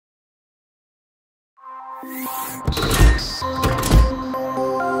Good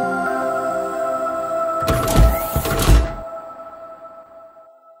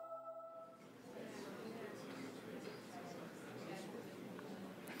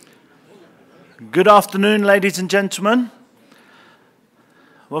afternoon, ladies and gentlemen.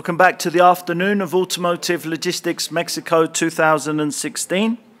 Welcome back to the afternoon of Automotive Logistics Mexico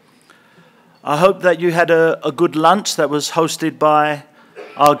 2016. I hope that you had a good lunch that was hosted by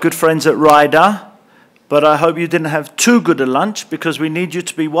our good friends at Ryder, but I hope you didn't have too good a lunch because we need you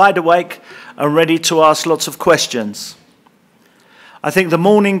to be wide awake and ready to ask lots of questions. I think the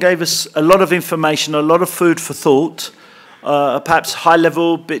morning gave us a lot of information, a lot of food for thought, perhaps high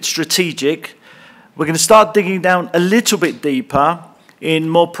level, bit strategic. We're going to start digging down a little bit deeper in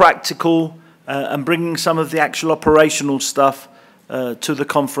more practical and bringing some of the actual operational stuff to the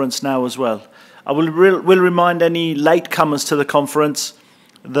conference now as well. I will remind any latecomers to the conference,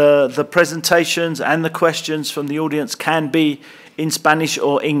 the presentations and the questions from the audience can be in Spanish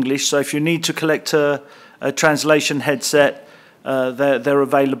or English, so if you need to collect a translation headset, they're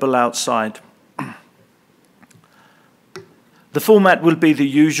available outside. The format will be the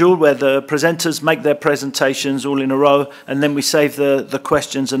usual, where the presenters make their presentations all in a row, and then we save the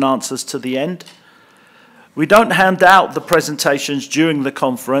questions and answers to the end. We don't hand out the presentations during the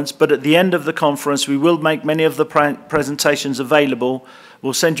conference, but at the end of the conference, we will make many of the presentations available.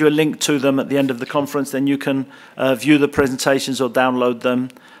 We'll send you a link to them at the end of the conference, then you can view the presentations or download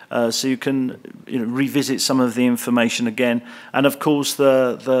them, so you can revisit some of the information again. And of course,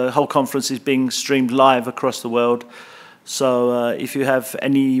 the whole conference is being streamed live across the world. So if you have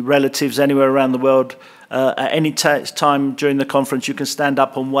any relatives anywhere around the world, at any time during the conference, you can stand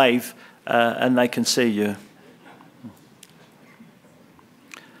up and wave, and they can see you.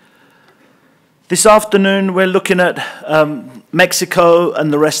 This afternoon, we're looking at Mexico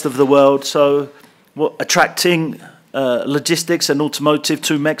and the rest of the world. So attracting logistics and automotive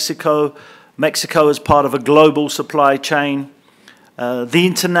to Mexico, Mexico as part of a global supply chain, the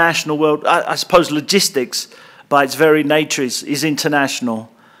international world, I suppose logistics, by its very nature, is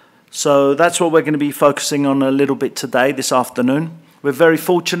international. So that's what we're going to be focusing on a little bit today, this afternoon. We're very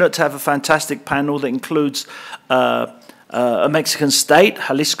fortunate to have a fantastic panel that includes a Mexican state,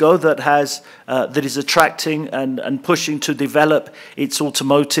 Jalisco, that is attracting and pushing to develop its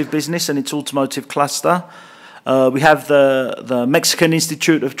automotive business and its automotive cluster. We have the Mexican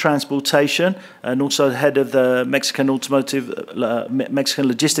Institute of Transportation and also the head of the Mexican Mexican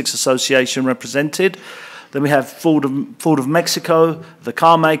Logistics Association represented. Then we have Ford of Mexico, the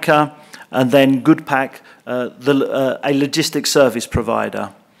car maker, and then Goodpack, a logistics service provider.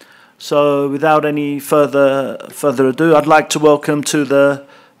 So without any further ado, I'd like to welcome to the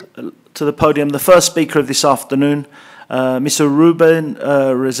podium the first speaker of this afternoon, Mr. Rubén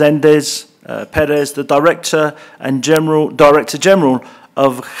Reséndiz Pérez, the Director General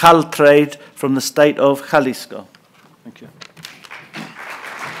of Jaltrade from the state of Jalisco. Thank you.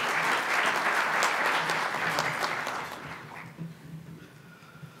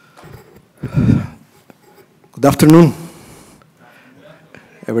 Good afternoon,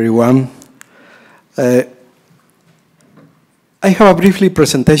 everyone. I have a briefly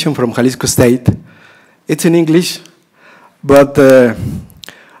presentation from Jalisco State. It's in English, but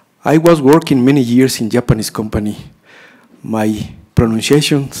I was working many years in Japanese company. My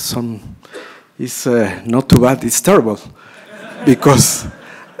pronunciation is not too bad, it's terrible, because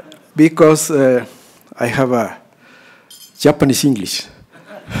I have a Japanese English.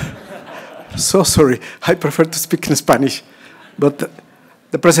 So sorry, I prefer to speak in Spanish, but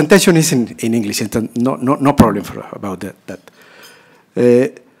the presentation is in English, no problem about that.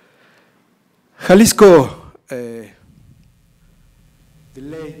 Jalisco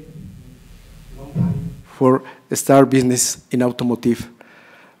delayed for start business in automotive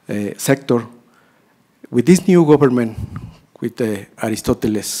sector. With this new government, with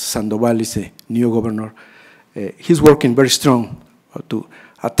Aristoteles Sandoval is a new governor, he's working very strong to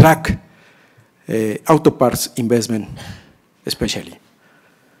attract auto parts investment, especially.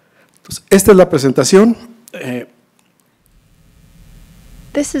 Entonces, esta es la presentación.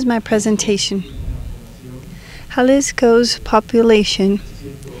 This is my presentation. Jalisco's population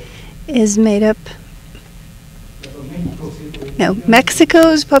is made up. No,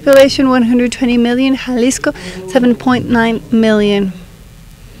 Mexico's population 120 million, Jalisco 7.9 million.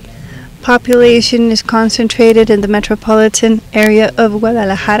 Population is concentrated in the metropolitan area of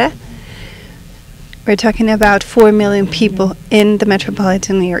Guadalajara. We're talking about 4 million people in the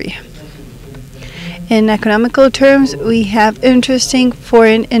metropolitan area. In economical terms, we have interesting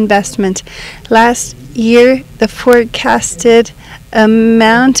foreign investment. Last year, the forecasted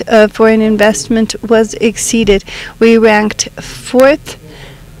amount of foreign investment was exceeded. We ranked 4th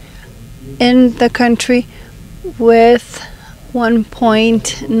in the country with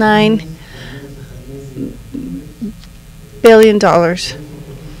 $1.9 billion.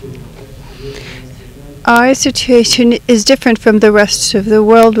 Our situation is different from the rest of the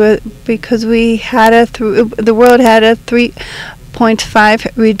world because we had the world had a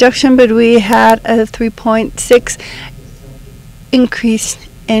 3.5 reduction, but we had a 3.6 increase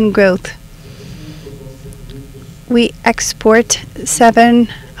in growth. We export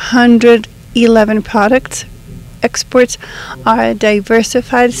 711 products. Exports are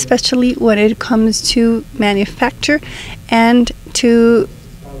diversified, especially when it comes to manufacture and to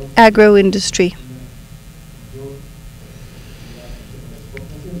agro industry.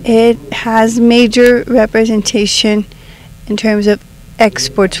 It has major representation in terms of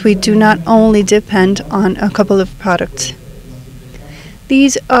exports. We do not only depend on a couple of products.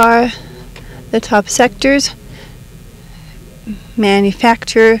 These are the top sectors: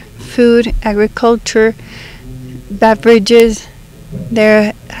 manufacture, food, agriculture, beverages.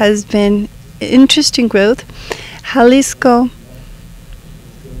 There has been interesting growth. Jalisco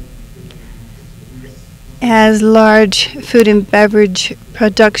has large food and beverage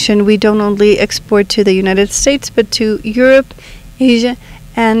production. We don't only export to the United States, but to Europe, Asia,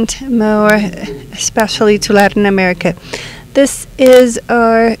 and more especially to Latin America. This is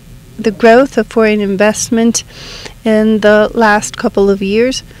the growth of foreign investment in the last couple of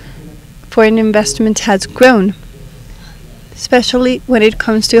years. Foreign investment has grown, especially when it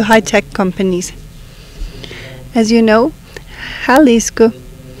comes to high-tech companies. As you know, Jalisco,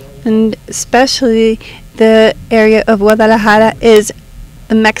 and especially the area of Guadalajara, is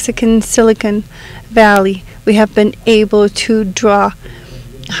the Mexican Silicon Valley. We have been able to draw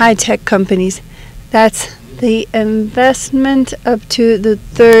high-tech companies. That's the investment up to the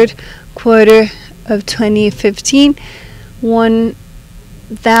third quarter of 2015,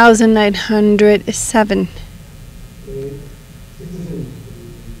 1,907.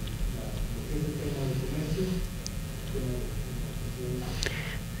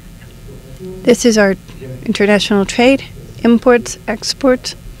 This is our international trade, imports,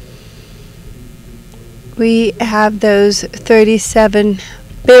 exports. We have those $37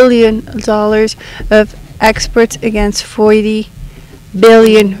 billion of exports against $40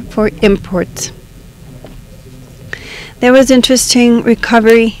 billion for imports. There was interesting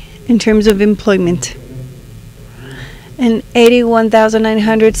recovery in terms of employment. An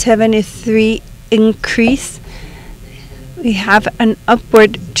 81,973 increase. We have an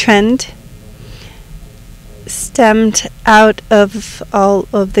upward trend stemmed out of all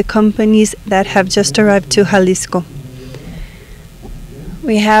of the companies that have just arrived to Jalisco.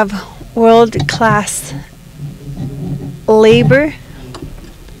 We have world-class labor,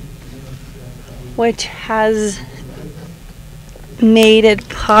 which has made it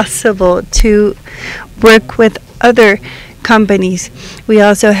possible to work with other companies. We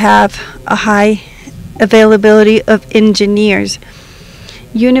also have a high availability of engineers.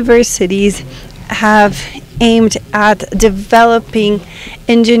 Universities have aimed at developing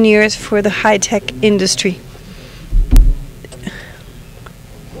engineers for the high-tech industry.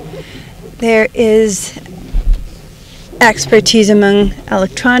 There is expertise among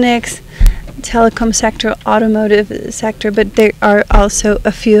electronics, telecom sector, automotive sector, but there are also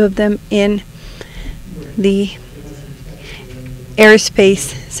a few of them in the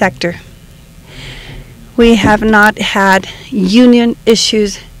aerospace sector. We have not had union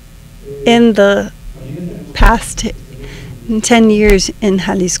issues in the past 10 years in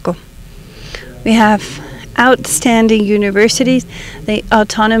Jalisco. We have outstanding universities, the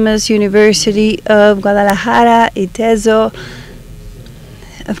Autonomous University of Guadalajara, ITESO.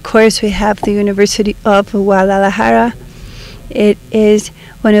 Of course, we have the University of Guadalajara. It is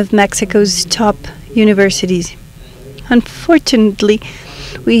one of Mexico's top universities. Unfortunately,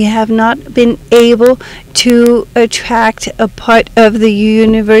 we have not been able to attract a part of the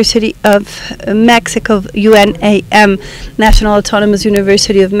University of Mexico, UNAM, National Autonomous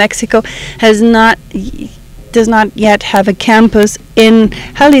University of Mexico, does not yet have a campus in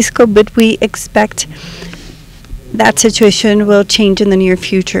Jalisco, but we expect that situation will change in the near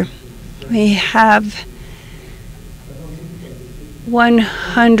future. We have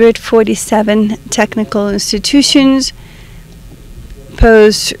 147 technical institutions,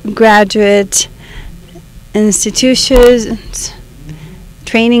 postgraduate institutions,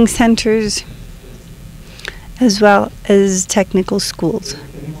 training centers, as well as technical schools.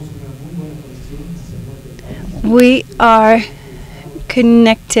 We are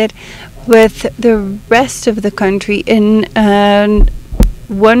connected with the rest of the country in a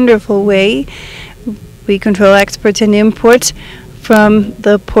wonderful way. We control exports and imports from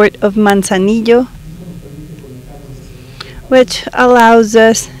the port of Manzanillo, which allows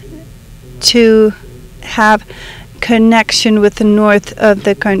us to have connection with the north of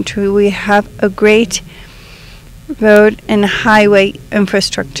the country. We have a great road and highway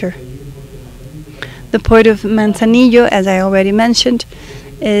infrastructure. The port of Manzanillo, as I already mentioned,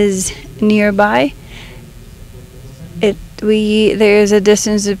 is nearby. There's a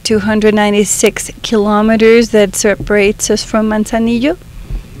distance of 296 kilometers that separates us from Manzanillo,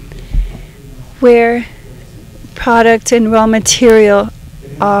 where products and raw material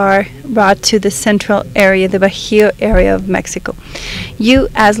are brought to the central area, the Bajío area of Mexico. You,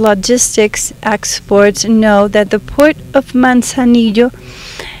 as logistics experts, know that the port of Manzanillo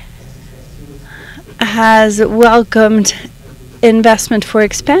has welcomed investment for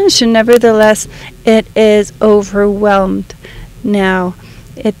expansion. Nevertheless, it is overwhelmed now.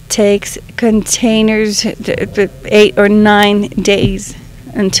 It takes containers 8 or 9 days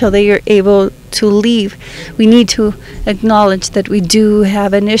until they are able to leave. We need to acknowledge that we do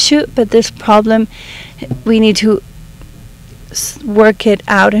have an issue, but this problem, we need to work it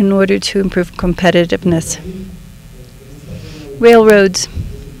out in order to improve competitiveness. Railroads.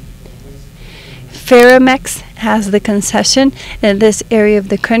 Ferromex has the concession in this area of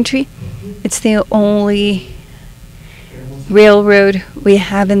the country. It's the only railroad we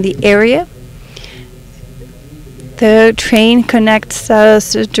have in the area. The train connects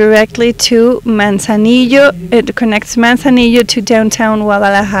us directly to Manzanillo. It connects Manzanillo to downtown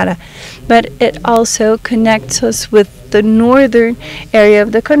Guadalajara, but it also connects us with the northern area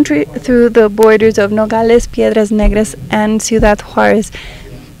of the country through the borders of Nogales, Piedras Negras, and Ciudad Juárez.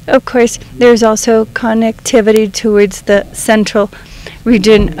 Of course, there's also connectivity towards the central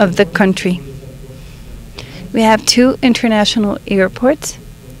region of the country. We have 2 international airports.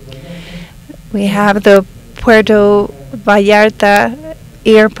 We have the Puerto Vallarta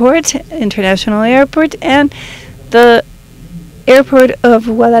Airport, International Airport, and the airport of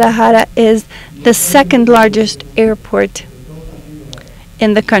Guadalajara is the second largest airport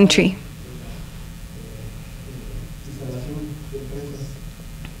in the country.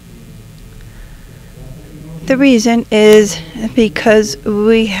 The reason is because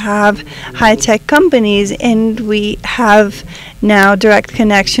we have high-tech companies and we have now direct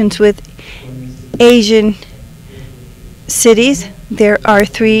connections with Asian cities. There are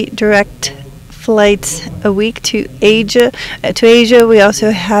 3 direct flights a week to Asia. We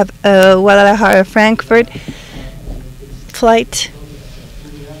also have a Guadalajara-Frankfurt flight.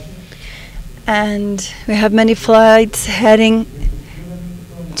 And we have many flights heading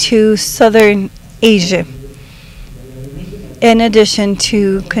to southern Asia, in addition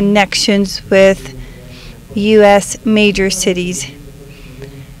to connections with U.S. major cities.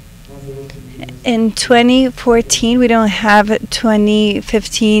 In 2014, we don't have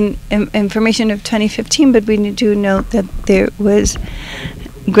 2015 information of 2015, but we do know that there was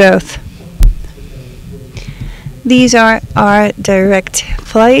growth. These are our direct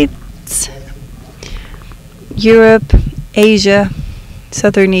flights: Europe, Asia,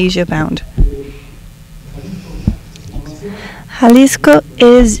 Southern Asia bound. Jalisco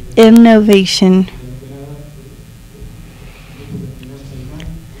is innovation.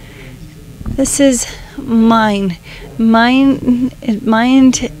 This is MIND.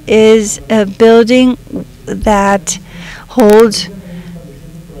 MIND is a building that holds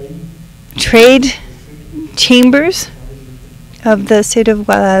trade chambers of the state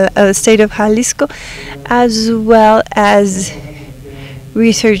of Jalisco, as well as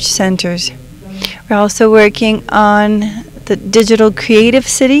research centers. We're also working on the digital creative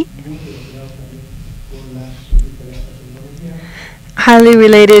city, highly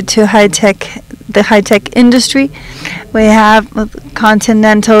related to the high-tech industry. We have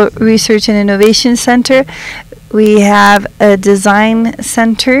Continental Research and Innovation Center. We have a design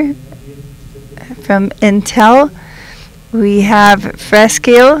center from Intel. We have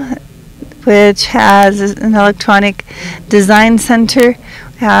Frescale, which has an electronic design center.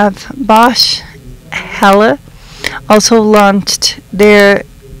 We have Bosch, Hella, also launched their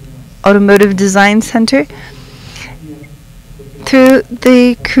automotive design center through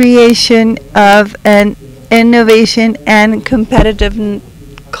the creation of an innovation and competitive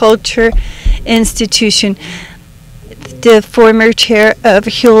culture institution. The former chair of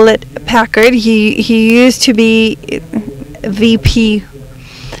Hewlett-Packard, he used to be VP,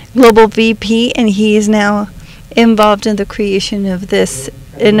 global VP, and he is now involved in the creation of this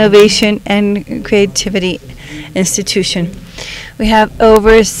innovation and creativity institution. We have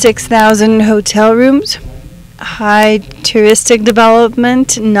over 6,000 hotel rooms, high touristic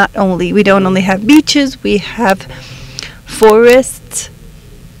development. We don't only have beaches, we have forests.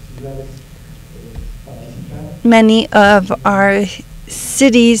 Many of our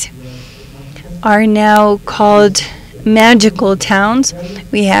cities are now called magical towns.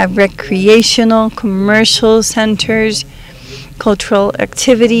 We have recreational, commercial centers, cultural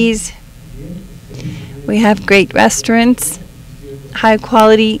activities. We have great restaurants, high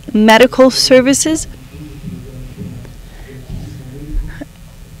quality medical services.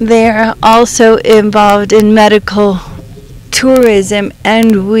 They are also involved in medical tourism,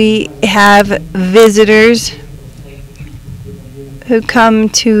 and we have visitors who come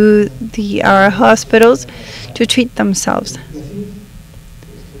to our hospitals to treat themselves.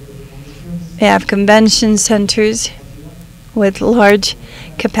 We have convention centers with large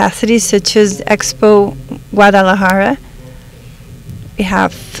capacities, such as Expo Guadalajara. We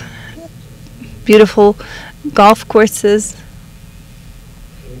have beautiful golf courses,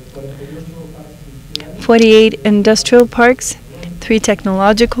 48 industrial parks, 3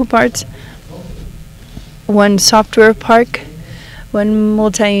 technological parks, 1 software park, 1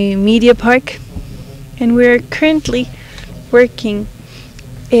 multimedia park, and we're currently working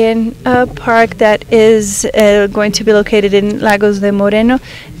in a park that is going to be located in Lagos de Moreno,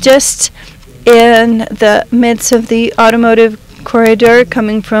 just in the midst of the automotive corridor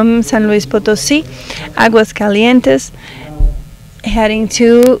coming from San Luis Potosí, Aguascalientes, heading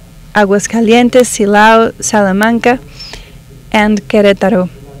to Aguascalientes, Silao, Salamanca, and Querétaro.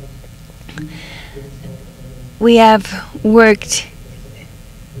 We have worked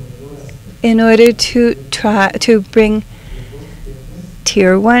in order to try to bring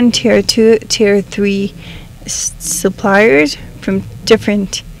Tier 1, Tier 2, Tier 3 suppliers from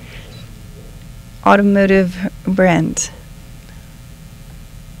different automotive brands.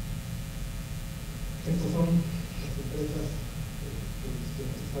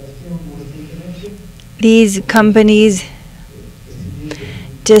 These companies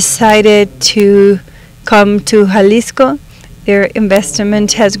decided to come to Jalisco. Their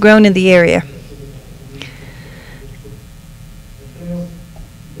investment has grown in the area.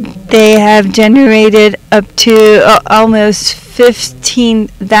 They have generated up to almost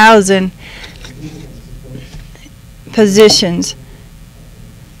 15,000 positions.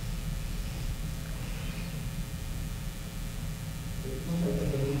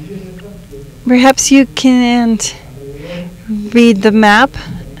 Perhaps you can't read the map,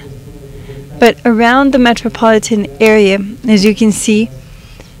 but around the metropolitan area, as you can see,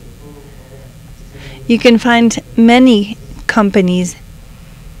 you can find many companies.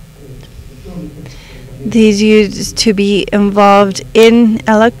 These used to be involved in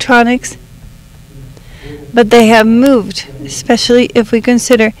electronics, but they have moved, especially if we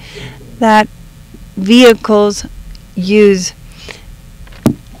consider that vehicles use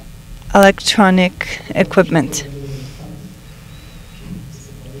electronic equipment.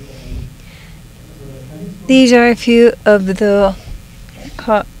 These are a few of the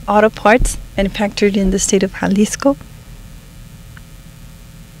auto parts manufactured in the state of Jalisco.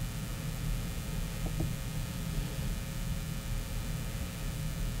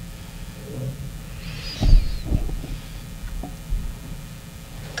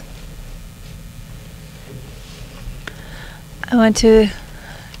 I want to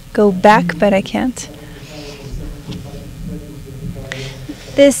go back, but I can't.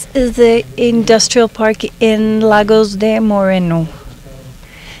 This is the industrial park in Lagos de Moreno.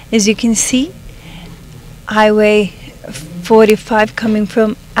 As you can see, Highway 45 coming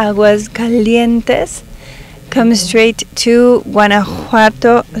from Aguascalientes comes straight to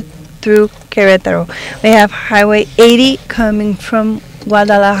Guanajuato through Querétaro. We have Highway 80 coming from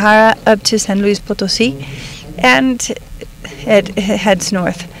Guadalajara up to San Luis Potosí, and it heads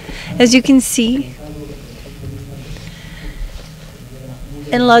north. As you can see,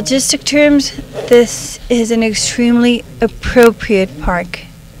 in logistic terms, this is an extremely appropriate park.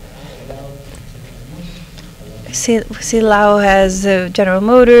 Silao has General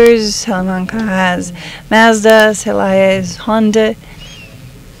Motors, Salamanca has Mazda, Celaya has Honda,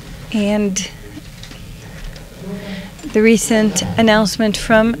 and the recent announcement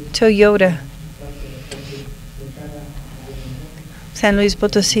from Toyota. San Luis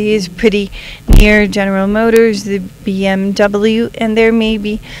Potosí is pretty near General Motors, the BMW, and there may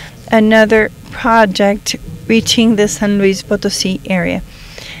be another project reaching the San Luis Potosí area.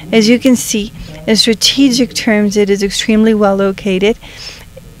 As you can see, in strategic terms, it is extremely well located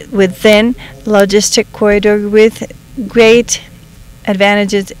within logistic corridor with great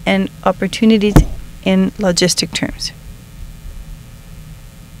advantages and opportunities in logistic terms.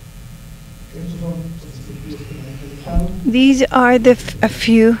 These are a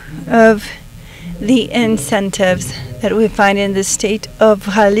few of the incentives that we find in the state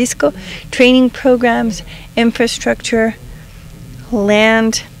of Jalisco: training programs, infrastructure,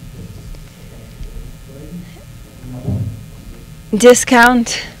 land,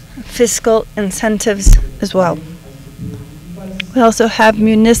 discount, fiscal incentives as well. We also have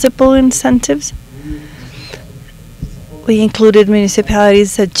municipal incentives. We included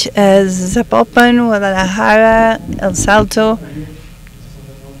municipalities such as Zapopan, Guadalajara, El Salto.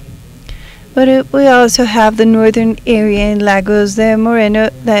 But we also have the northern area in Lagos de Moreno,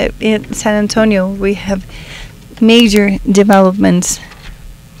 that in San Antonio. We have major developments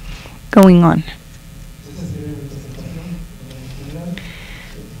going on.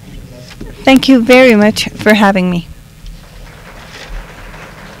 Thank you very much for having me.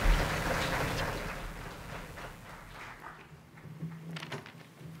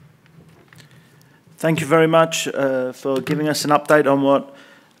 Thank you very much for giving us an update on what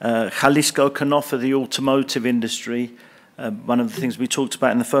Jalisco can offer the automotive industry. One of the things we talked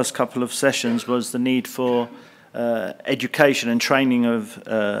about in the first couple of sessions was the need for education and training of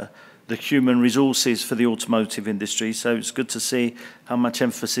the human resources for the automotive industry. So it's good to see how much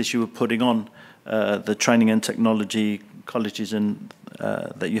emphasis you were putting on the training and technology colleges and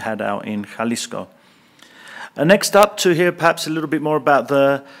that you had out in Jalisco. Next up, to hear perhaps a little bit more about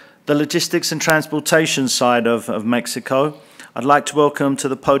the logistics and transportation side of Mexico, I'd like to welcome to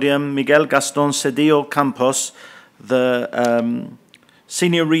the podium Miguel Gaston Cedillo-Campos, the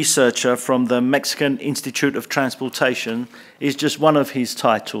senior researcher from the Mexican Institute of Transportation. Is just one of his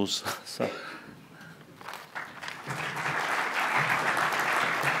titles.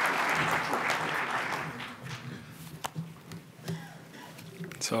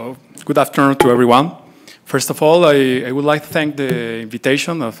 So, good afternoon to everyone. First of all, I would like to thank the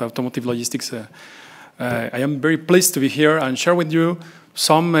invitation of Automotive Logistics. I am very pleased to be here and share with you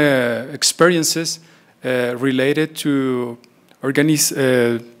some experiences related to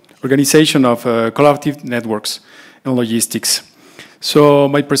organization of collaborative networks in logistics. So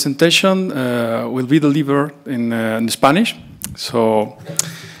my presentation will be delivered in Spanish. So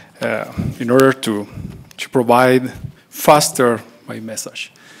in order to provide faster my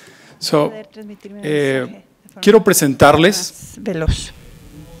message. So, quiero presentarles.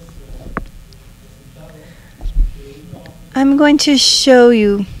 I'm going to show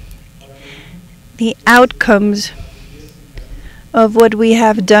you the outcomes of what we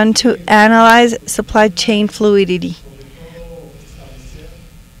have done to analyze supply chain fluidity.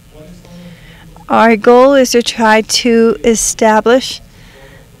 Our goal is to try to establish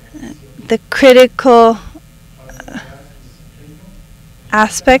the critical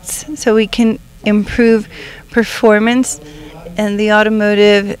aspects so we can improve performance in the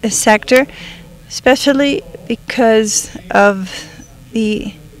automotive sector, especially because of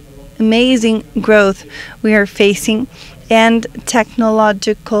the amazing growth we are facing and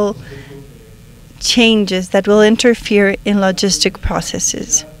technological changes that will interfere in logistic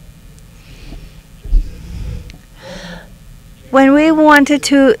processes. When we wanted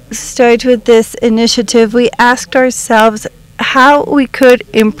to start with this initiative, we asked ourselves how we could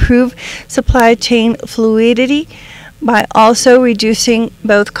improve supply chain fluidity by also reducing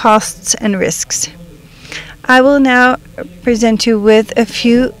both costs and risks. I will now present you with a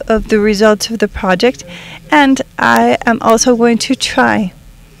few of the results of the project, and I am also going to try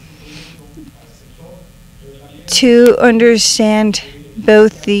to understand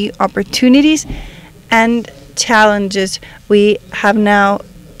both the opportunities and challenges we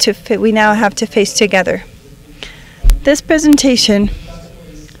now have to face together. This presentation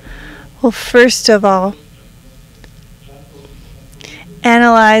will first of all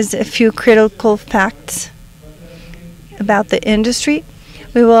analyze a few critical facts about the industry.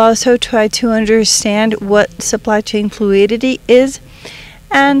 We will also try to understand what supply chain fluidity is,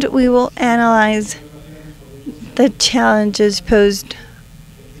 and we will analyze the challenges posed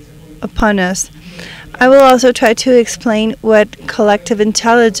upon us. I will also try to explain what collective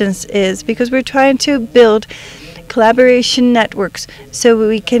intelligence is, because we're trying to build collaboration networks so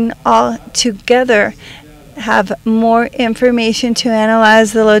we can all together have more information to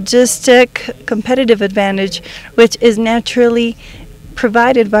analyze the logistic competitive advantage, which is naturally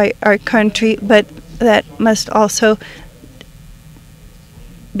provided by our country, but that must also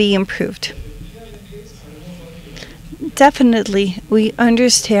be improved. Definitely, we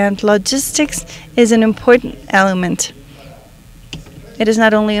understand logistics is an important element. It is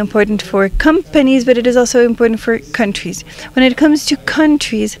not only important for companies, but it is also important for countries. When it comes to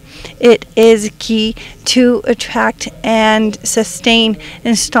countries, it is key to attract and sustain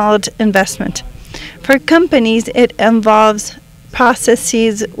installed investment. For companies, it involves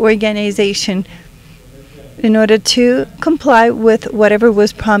processes, organization, in order to comply with whatever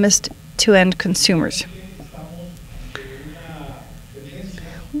was promised to end consumers.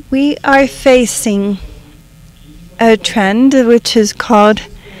 We are facing a trend which is called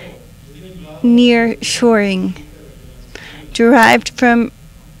nearshoring, derived from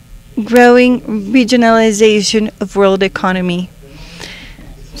growing regionalization of world economy.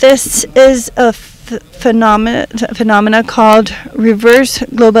 This is a phenomena called reverse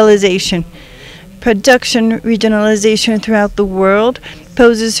globalization. Production regionalization throughout the world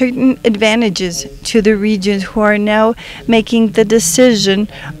poses certain advantages to the regions who are now making the decision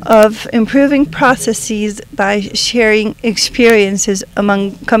of improving processes by sharing experiences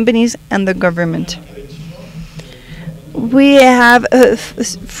among companies and the government. We have a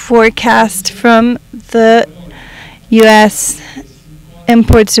forecast from the U.S.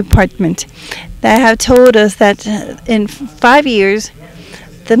 Imports Department that have told us that in 5 years,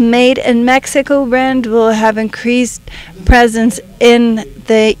 the Made in Mexico brand will have increased presence in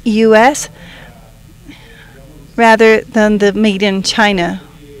the U.S. rather than the Made in China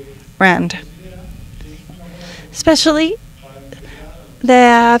brand. Especially, they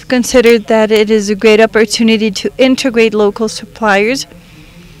have considered that it is a great opportunity to integrate local suppliers,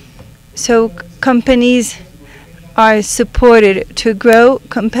 so companies are supported to grow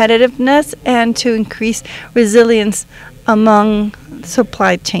competitiveness and to increase resilience among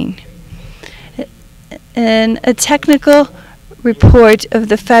supply chain. In a technical report of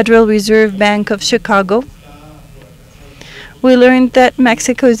the Federal Reserve Bank of Chicago, we learned that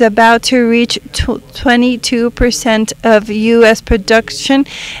Mexico is about to reach 22% of U.S. production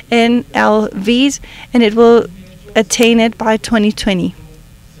in LVs, and it will attain it by 2020.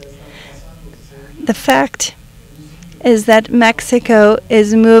 The fact is that Mexico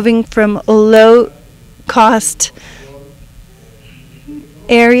is moving from a low-cost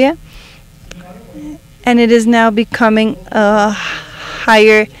area, and it is now becoming a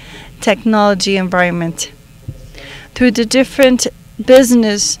higher technology environment. Through the different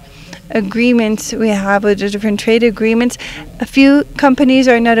business agreements we have with the different trade agreements, a few companies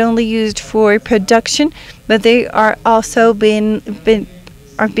are not only used for production, but they are also being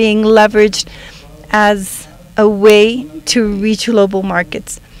leveraged as a way to reach global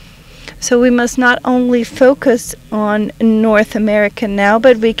markets. So we must not only focus on North America now,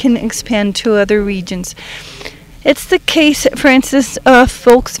 but we can expand to other regions. It's the case, for instance, of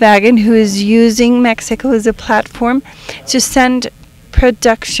Volkswagen, who is using Mexico as a platform to send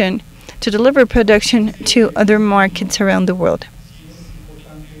production, to deliver production to other markets around the world.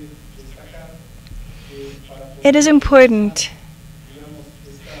 It is important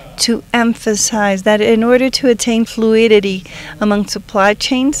to emphasize that in order to attain fluidity among supply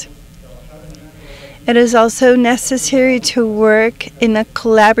chains, it is also necessary to work in a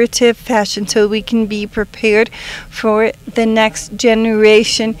collaborative fashion so we can be prepared for the next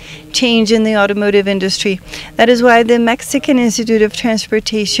generation change in the automotive industry. That is why the Mexican Institute of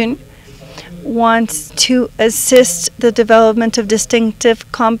Transportation wants to assist the development of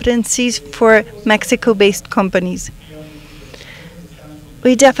distinctive competencies for Mexico-based companies.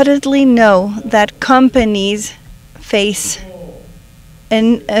 We definitely know that companies face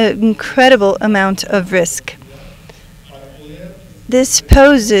an incredible amount of risk. This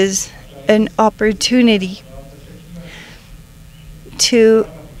poses an opportunity to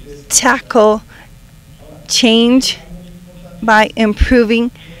tackle change by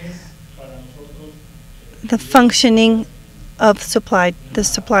improving the functioning of the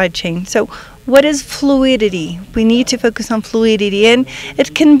supply chain. So what is fluidity? We need to focus on fluidity, and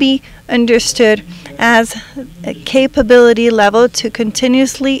it can be understood as a capability level to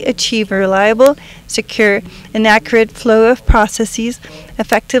continuously achieve a reliable, secure, and accurate flow of processes,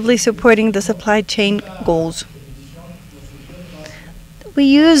 effectively supporting the supply chain goals. We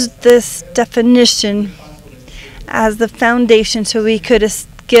used this definition as the foundation so we could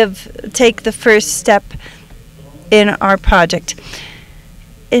take the first step in our project.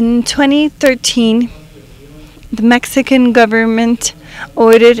 In 2013, the Mexican government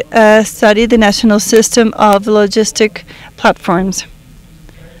ordered a study, the National System of Logistic Platforms,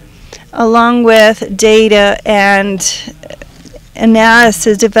 along with data and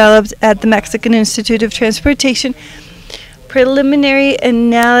analysis developed at the Mexican Institute of Transportation. Preliminary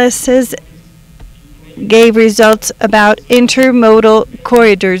analysis gave results about intermodal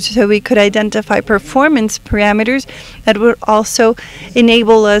corridors, so we could identify performance parameters that would also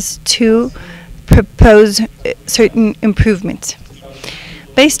enable us to propose certain improvements.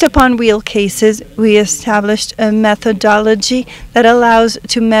 Based upon real cases, we established a methodology that allows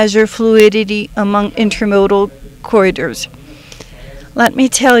to measure fluidity among intermodal corridors. Let me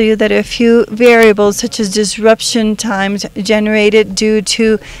tell you that a few variables such as disruption times generated due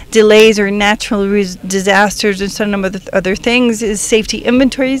to delays or natural disasters and some other things is safety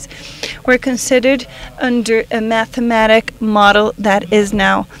inventories were considered under a mathematic model that is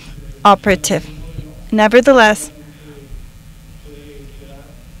now operative. Nevertheless,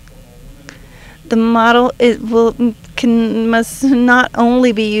 the model must not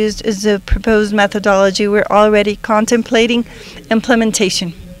only be used as a proposed methodology, we're already contemplating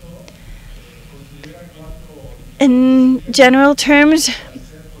implementation. In general terms,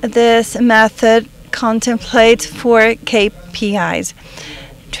 this method contemplates 4 KPIs: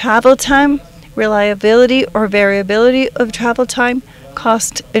 travel time, reliability or variability of travel time,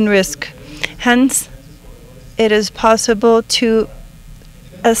 cost, and risk. Hence, it is possible to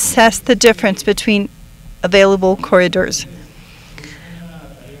assess the difference between available corridors.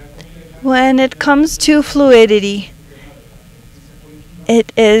 When it comes to fluidity,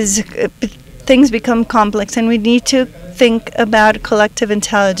 things become complex, and we need to think about collective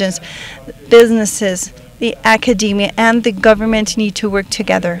intelligence. Businesses, the academia, and the government need to work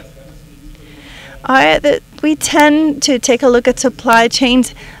together. We tend to take a look at supply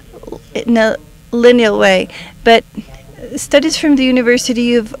chains in a linear way, but studies from the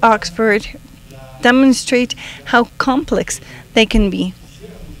University of Oxford demonstrate how complex they can be.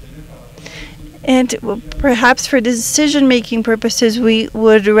 And perhaps for decision-making purposes, we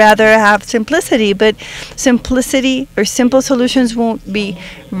would rather have simplicity, but simplicity or simple solutions won't be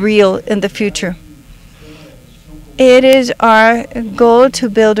real in the future. It is our goal to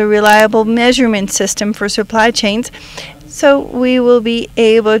build a reliable measurement system for supply chains, so we will be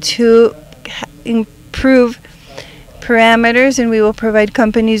able to improve parameters, and we will provide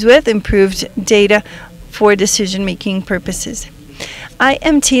companies with improved data for decision-making purposes.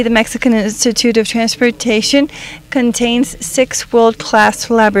 IMT, the Mexican Institute of Transportation, contains 6 world-class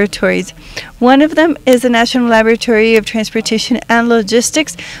laboratories. One of them is the National Laboratory of Transportation and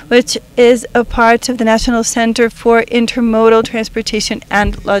Logistics, which is a part of the National Center for Intermodal Transportation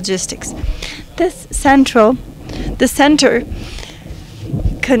and Logistics. The center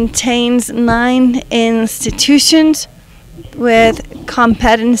contains 9 institutions with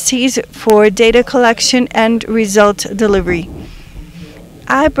competencies for data collection and result delivery.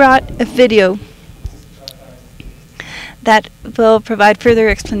 I brought a video that will provide further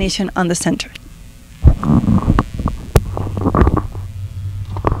explanation on the center.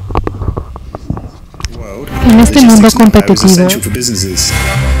 En este mundo competitivo,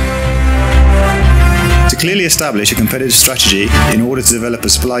 to clearly establish a competitive strategy in order to develop a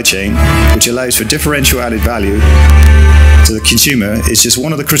supply chain which allows for differential added value to the consumer is just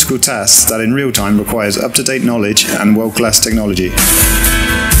one of the critical tasks that in real time requires up-to-date knowledge and world-class technology.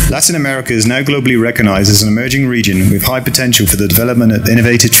 Latin America is now globally recognized as an emerging region with high potential for the development of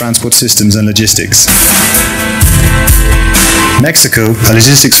innovative transport systems and logistics. Mexico, a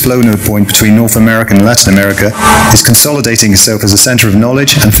logistics flow node point between North America and Latin America, is consolidating itself as a center of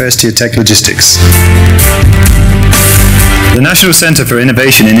knowledge and first-tier tech logistics. The National Center for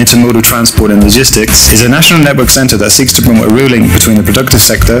Innovation in Intermodal Transport and Logistics is a national network center that seeks to promote a real link between the productive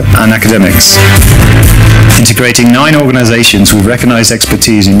sector and academics, integrating 9 organizations with recognized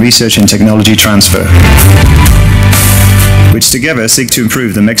expertise in research and technology transfer, which together seek to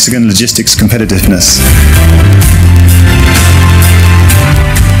improve the Mexican logistics competitiveness.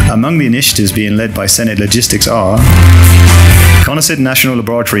 Among the initiatives being led by Senate Logistics are CONACYT National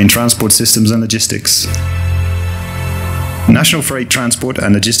Laboratory in Transport Systems and Logistics, National Freight Transport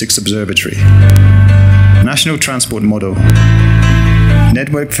and Logistics Observatory, National Transport Model,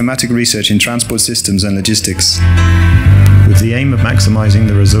 Network Thematic Research in Transport Systems and Logistics. With the aim of maximizing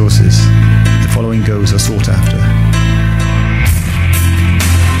the resources, the following goals are sought after.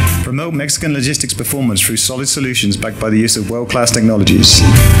 Promote Mexican logistics performance through solid solutions backed by the use of world-class technologies.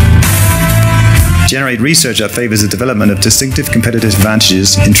 Generate research that favors the development of distinctive competitive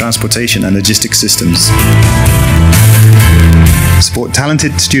advantages in transportation and logistics systems. Support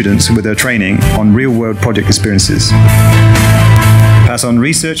talented students with their training on real-world project experiences. Pass on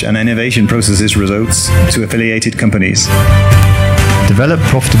research and innovation processes results to affiliated companies. Develop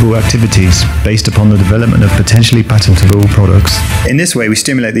profitable activities based upon the development of potentially patentable products. In this way, we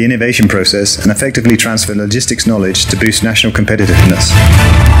stimulate the innovation process and effectively transfer logistics knowledge to boost national competitiveness.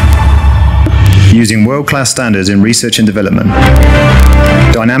 using world-class standards in research and development.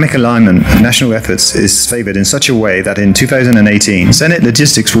 Dynamic alignment of national efforts is favored in such a way that in 2018, Senate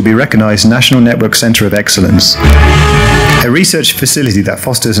Logistics will be recognized National Network Center of Excellence, a research facility that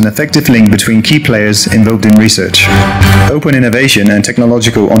fosters an effective link between key players involved in research, open innovation and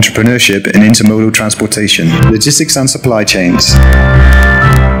technological entrepreneurship in intermodal transportation, logistics and supply chains,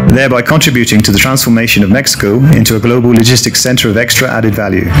 thereby contributing to the transformation of Mexico into a global logistics center of extra added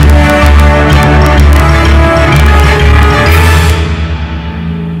value.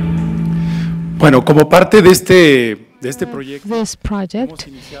 Bueno, como parte de este proyecto, This project,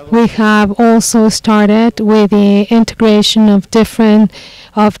 we have also started with the integration of different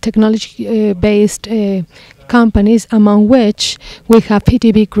technology-based companies, among which we have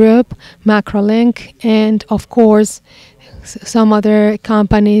PTB Group, Macrolink, and of course some other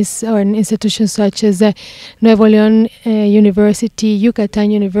companies or institutions such as Nuevo León University,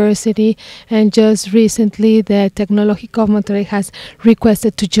 Yucatan University, and just recently the Tecnológico of Monterrey has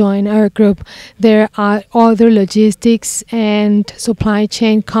requested to join our group. There are other logistics and supply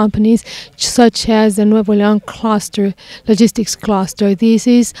chain companies such as the Nuevo León cluster, logistics cluster. This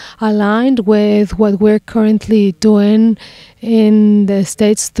is aligned with what we're currently doing in the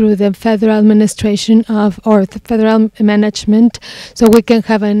states through the federal administration or the federal management, so we can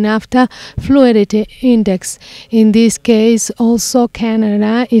have a NAFTA fluidity index. In this case, also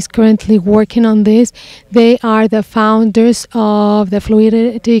Canada is currently working on this. They are the founders of the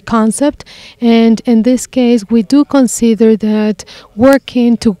fluidity concept, and in this case, we do consider that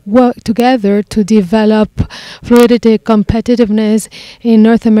working to work together to develop fluidity competitiveness in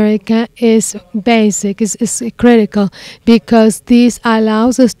North America is basic, is critical, because this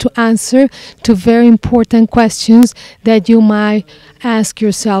allows us to answer to very important questions that you might ask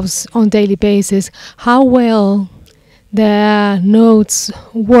yourselves on a daily basis. How well the nodes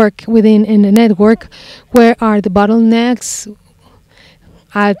work within in the network? Where are the bottlenecks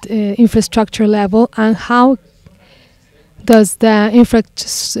at infrastructure level, and how does the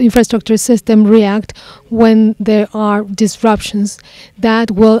infrastructure system react when there are disruptions?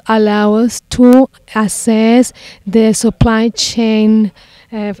 That will allow us to assess the supply chain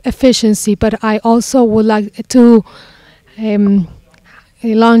efficiency. But I also would like to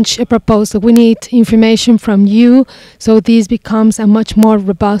launch a proposal. We need information from you, so this becomes a much more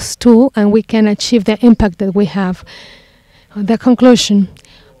robust tool and we can achieve the impact that we have. The conclusion.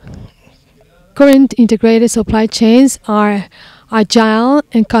 Current integrated supply chains are agile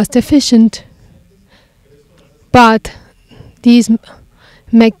and cost efficient, but these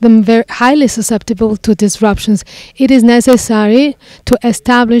make them very highly susceptible to disruptions. It is necessary to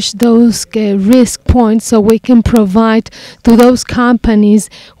establish those risk points so we can provide to those companies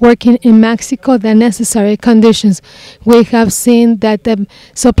working in Mexico the necessary conditions. We have seen that the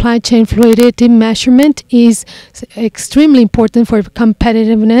supply chain fluidity measurement is extremely important for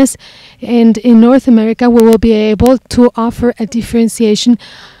competitiveness, and in North America we will be able to offer a differentiation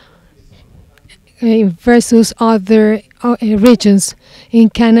versus other regions. In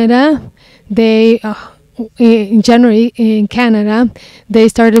Canada, in January in Canada, they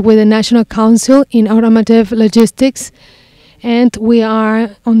started with the National Council in Automotive Logistics, and we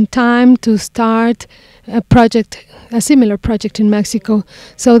are on time to start a similar project in Mexico.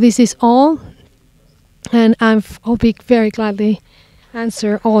 So this is all, and I'll be very gladly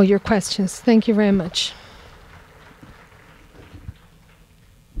answer all your questions. Thank you very much.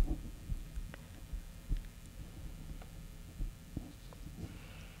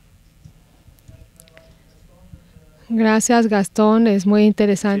 Gracias, Gaston. Es muy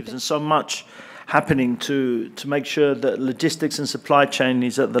interesante. And so much happening to make sure that logistics and supply chain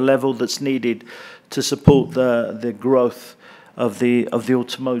is at the level that's needed to support the growth of the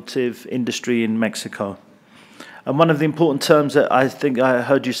automotive industry in Mexico. And one of the important terms that I think I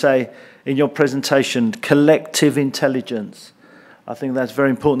heard you say in your presentation, collective intelligence. I think that's very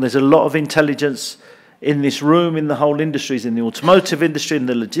important. There's a lot of intelligence in this room, in the whole industries, in the automotive industry, in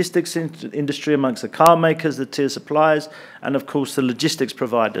the logistics industry, amongst the car makers, the tier suppliers, and of course the logistics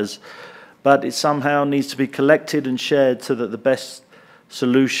providers. But it somehow needs to be collected and shared so that the best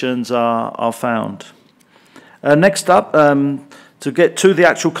solutions are found. Next up, to get to the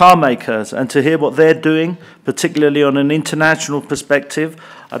actual car makers and to hear what they're doing, particularly on an international perspective,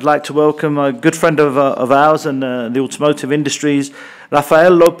 I'd like to welcome a good friend of ours in the automotive industries,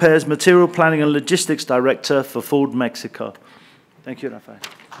 Rafael Lopez, Material Planning and Logistics Director for Ford Mexico. Thank you, Rafael.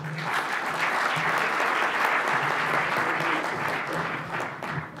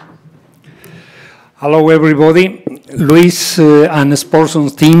 Hello, everybody. Luis and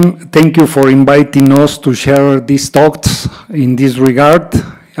Sporson's team, thank you for inviting us to share these thoughts in this regard.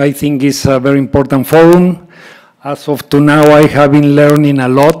 I think it's a very important forum. As of to now, I have been learning a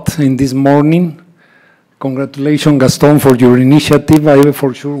lot in this morning. Congratulations, Gaston, for your initiative. I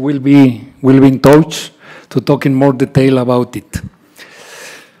for sure will be in touch to talk in more detail about it.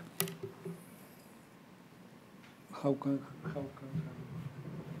 How can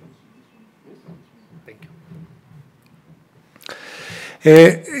Thank you.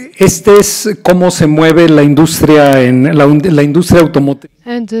 Este es cómo se mueve la industria en la industria automotriz.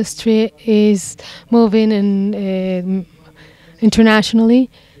 Industry is moving internationally.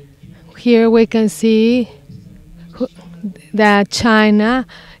 Here we can see that China's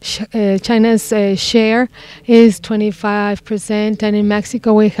share is 25%, and in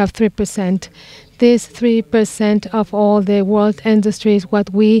Mexico we have 3%. This 3% of all the world industry is what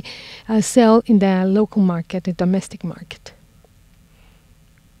we sell in the local market, the domestic market.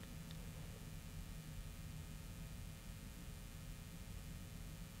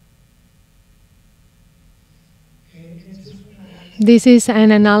 This is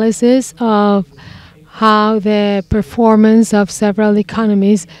an analysis of how the performance of several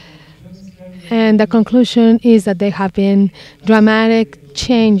economies, and the conclusion is that there have been dramatic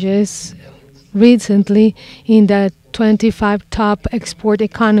changes recently in the 25 top export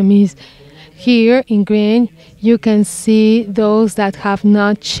economies. Here in green, you can see those that have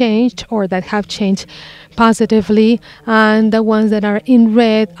not changed or that have changed positively, and the ones that are in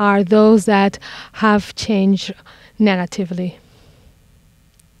red are those that have changed negatively.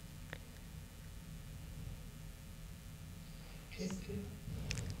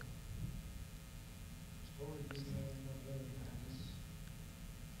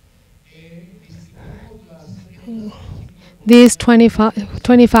 These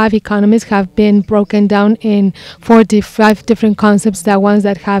 25 economies have been broken down in 45 different concepts, the ones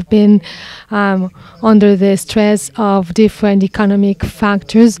that have been under the stress of different economic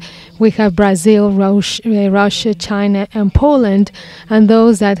factors. We have Brazil, Russia, China, and Poland, and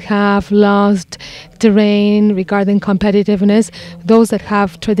those that have lost terrain regarding competitiveness, those that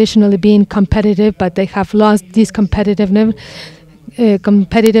have traditionally been competitive, but they have lost this competitiveness,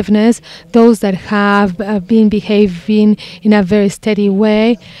 those that have been behaving in a very steady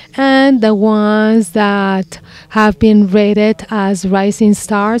way, and the ones that have been rated as rising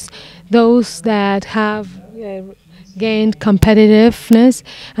stars, those that have gained competitiveness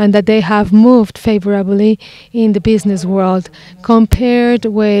and that they have moved favorably in the business world. Compared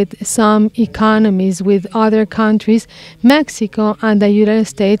with some economies with other countries, Mexico and the United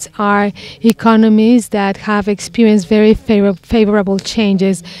States are economies that have experienced very favorable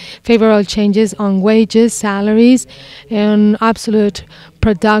changes on wages, salaries, and absolute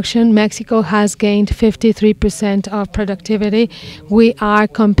production. Mexico has gained 53% of productivity. We are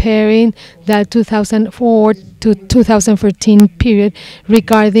comparing the 2004 to 2014 period.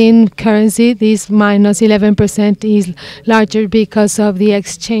 Regarding currency, this minus 11% is larger because of the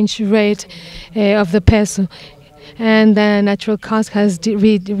exchange rate of the peso. And the natural cost has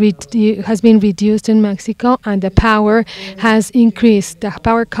been reduced in Mexico, and the power has increased. The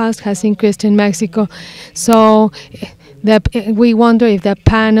power cost has increased in Mexico. So we wonder if the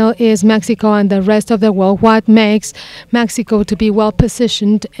panel is Mexico and the rest of the world. What makes Mexico to be well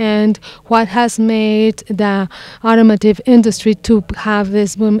positioned, and what has made the automotive industry to have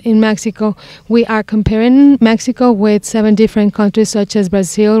this boom in Mexico? We are comparing Mexico with 7 different countries such as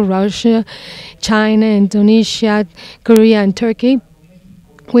Brazil, Russia, China, Indonesia, Korea, and Turkey.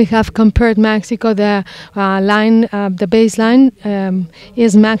 We have compared Mexico, the baseline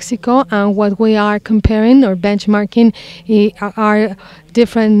is Mexico, and what we are comparing or benchmarking are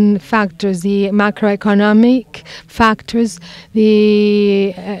different factors, the macroeconomic factors,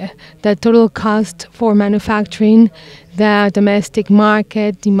 the total cost for manufacturing, the domestic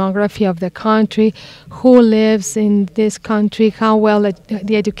market, demography of the country, who lives in this country, how well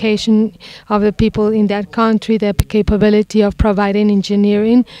the education of the people in that country, the capability of providing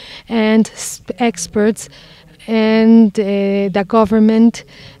engineering and experts, and the government,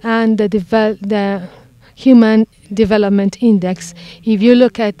 and the Human Development Index. If you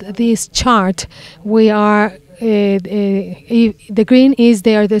look at this chart, we are the green is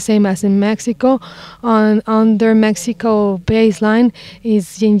they are the same as in Mexico. Under Mexico baseline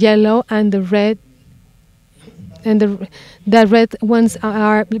is in yellow, and the red ones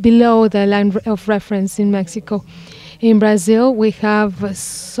are below the line of reference in Mexico. In Brazil, we have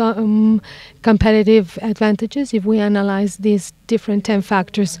some competitive advantages if we analyze these different 10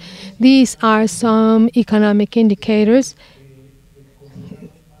 factors. These are some economic indicators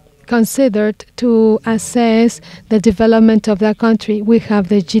considered to assess the development of the country. We have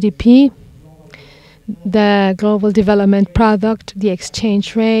the GDP, the global development product, the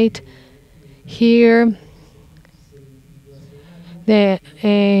exchange rate. Here, the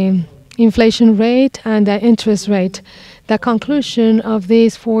inflation rate and the interest rate. The conclusion of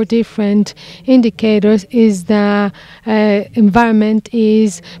these 4 different indicators is the environment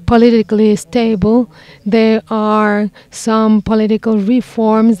is politically stable. There are some political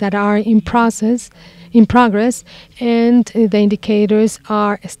reforms that are in progress, and the indicators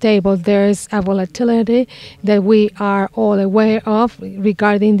are stable. There's a volatility that we are all aware of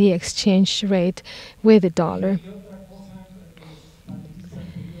regarding the exchange rate with the dollar.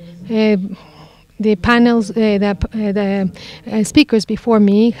 The panels, the speakers before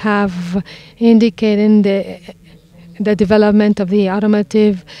me have indicated the development of the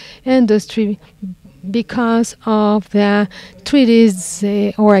automotive industry because of the treaties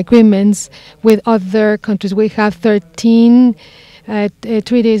or agreements with other countries. We have 13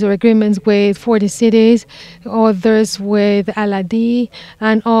 treaties or agreements with 40 cities, others with Aladi,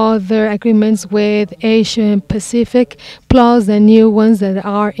 and other agreements with Asia Pacific, plus the new ones that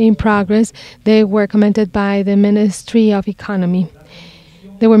are in progress. They were commented by the Ministry of Economy.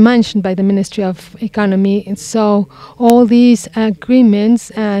 They were mentioned by the Ministry of Economy. And so all these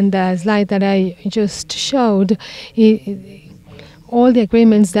agreements and the slide that I just showed, all the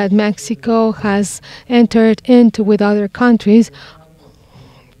agreements that Mexico has entered into with other countries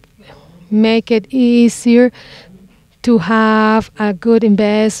make it easier to have a good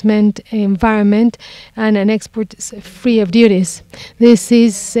investment environment and an export free of duties. This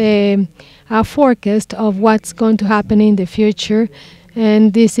is a forecast of what's going to happen in the future,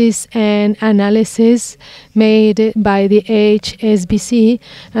 and this is an analysis made by the HSBC,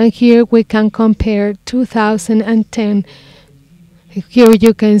 and here we can compare 2010. Here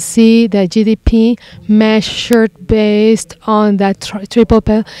you can see the GDP measured based on the triple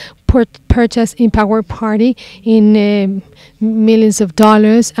purchasing power party in millions of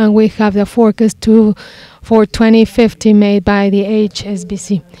dollars, and we have the forecast for 2050 made by the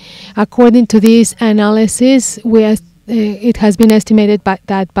HSBC. According to this analysis, it has been estimated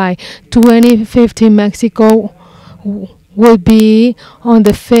that by 2050 Mexico will be on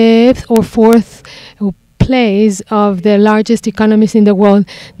the 5th or 4th place of the largest economies in the world.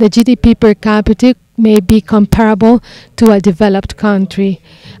 The GDP per capita may be comparable to a developed country.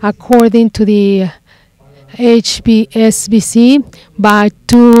 According to the HSBC, by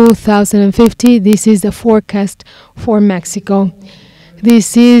 2050, this is the forecast for Mexico.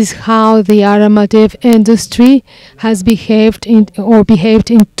 This is how the automotive industry has behaved in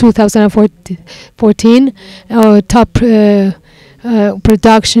 2014. Top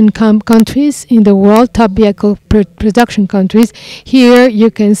production countries in the world, top vehicle production countries. Here you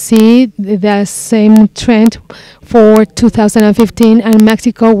can see the same trend for 2015, and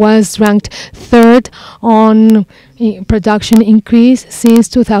Mexico was ranked 3rd on production increase since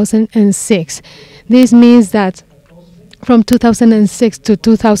 2006. This means that from 2006 to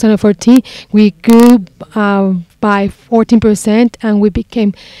 2014, we grew by 14%, and we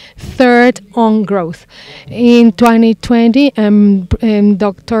became 3rd on growth. In 2020,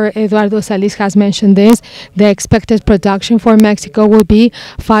 Dr. Eduardo Salis has mentioned this, the expected production for Mexico will be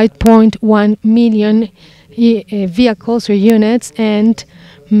 5.1 million vehicles or units, and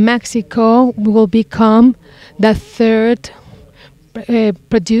Mexico will become the 3rd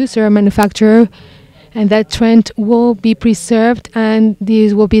producer, manufacturer, and that trend will be preserved, and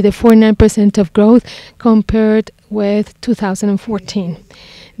this will be the 49% of growth compared with 2014.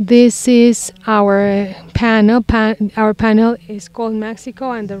 This is our panel. Our panel is called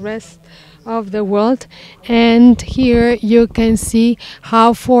Mexico and the rest of the world, and here you can see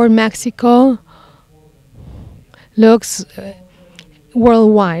how Ford Mexico looks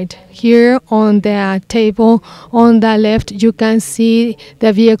worldwide. Here on the table on the left, you can see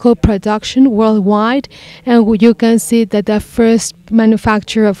the vehicle production worldwide, and you can see that the first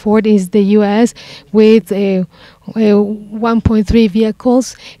manufacturer of Ford is the US with 1.3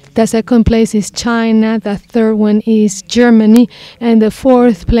 vehicles. The second place is China, the third one is Germany, and the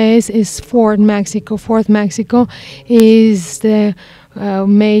 4th place is Ford Mexico. Ford Mexico is the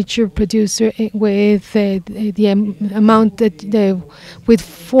major producer with the amount that with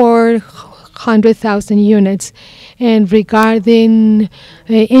 400,000 units. And regarding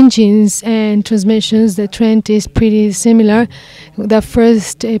engines and transmissions, the trend is pretty similar. The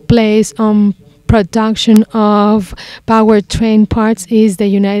first place on production of powertrain parts is the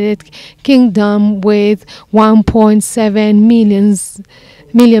United Kingdom with 1.7 million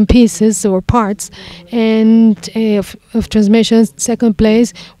million pieces or parts, and of transmissions. Second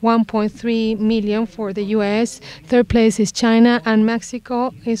place, 1.3 million for the U.S. Third place is China, and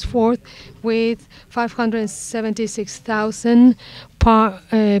Mexico is fourth with 576,000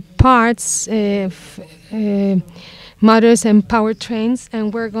 parts, motors and powertrains,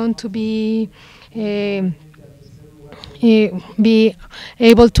 and we're going to be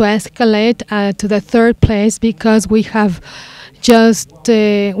able to escalate to the third place because we have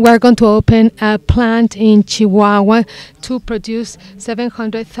we're going to open a plant in Chihuahua to produce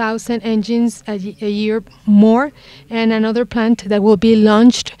 700,000 engines a year more, and another plant that will be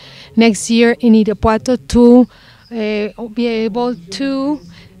launched next year in Irapuato to be able to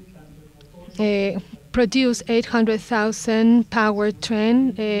produce 800,000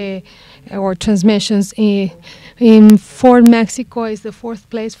 powertrain or transmissions. In Ford Mexico is the fourth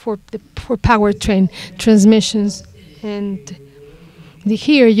place for powertrain transmissions, and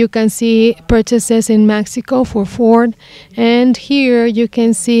here you can see purchases in Mexico for Ford, and here you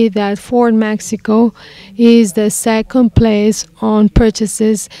can see that Ford Mexico is the second place on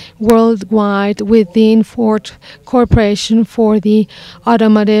purchases worldwide within Ford Corporation for the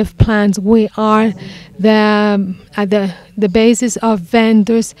automotive plants. We are the basis of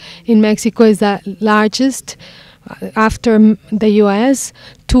vendors in Mexico is the largest after the U.S.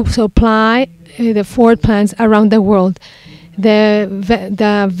 to supply the Ford plants around the world.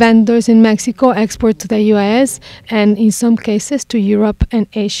 The vendors in Mexico export to the U.S. and in some cases to Europe and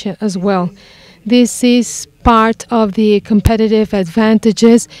Asia as well. This is part of the competitive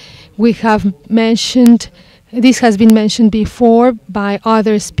advantages we have mentioned. This has been mentioned before by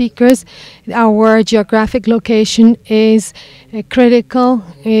other speakers. Our geographic location is critical,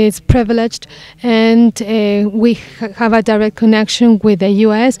 it's privileged, and we have a direct connection with the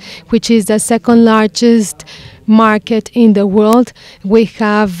U.S., which is the second largest market in the world. We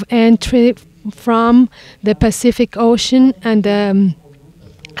have entry from the Pacific Ocean and the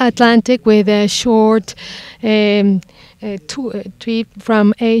Atlantic with a short trip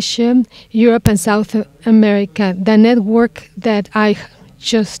from Asia, Europe, and South America. The network that I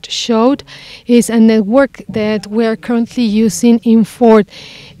just showed is a network that we are currently using in Ford.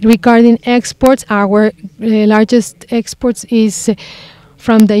 Regarding exports, our largest exports is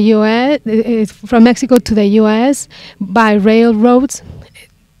from the U.S., from Mexico to the U.S. by railroads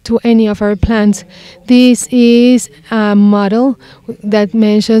to any of our plants. This is a model that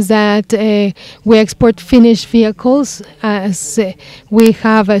mentions that we export finished vehicles as we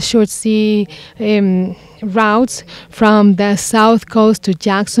have a short sea routes from the south coast to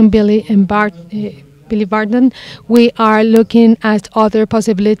Jacksonville and Billy Barton. We are looking at other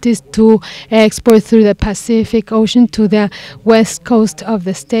possibilities to export through the Pacific Ocean to the west coast of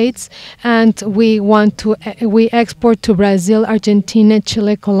the states, and we export to Brazil, Argentina,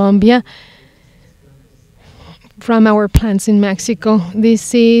 Chile, Colombia from our plants in Mexico.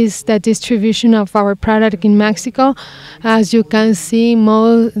 This is the distribution of our product in Mexico. As you can see,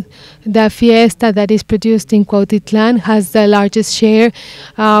 the Fiesta that is produced in Cuautitlan has the largest share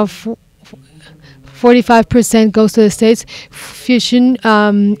of 45% goes to the States. Fusion,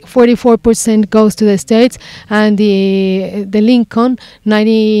 44% goes to the States, and the Lincoln,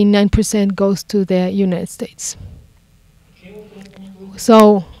 99% goes to the United States.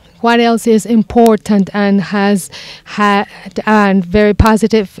 So what else is important and has had a very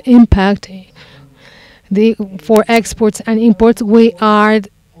positive impact for exports and imports? We are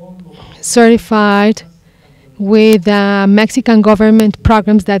certified with Mexican government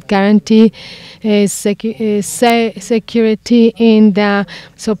programs that guarantee security in the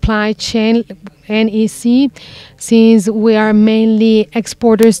supply chain, NEC. Since we are mainly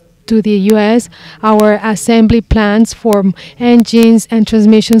exporters to the U.S., our assembly plants for engines and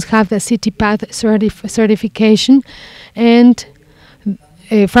transmissions have the CityPath certification, and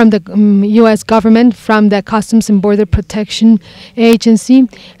from the U.S. government, from the Customs and Border Protection Agency,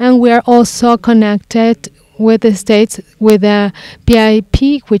 and we are also connected with the states with a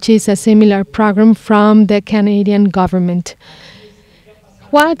PIP, which is a similar program from the Canadian government.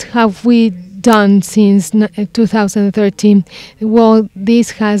 What have we done since 2013? Well, this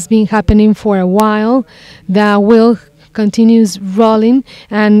has been happening for a while. The wheel continues rolling,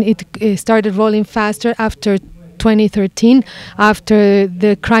 and it started rolling faster after 2013, after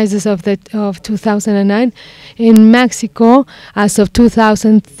the crisis of 2009. In Mexico, as of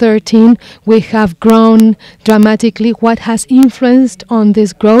 2013, we have grown dramatically. What has influenced on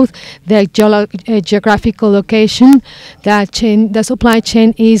this growth? The geographical location. The supply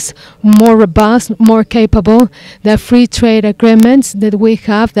chain is more robust, more capable. The free trade agreements that we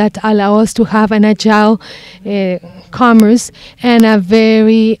have that allow us to have an agile commerce and a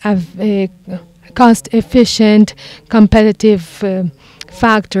very cost-efficient competitive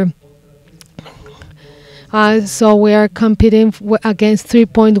factor. So we are competing against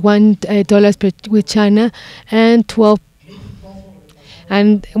 $3.1 with China and 12.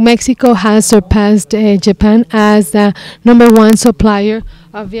 And Mexico has surpassed Japan as the #1 supplier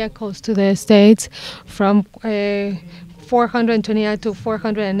of vehicles to the States from 429 to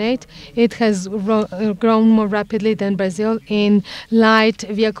 408. It has grown more rapidly than Brazil in light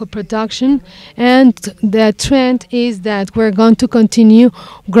vehicle production. And the trend is that we're going to continue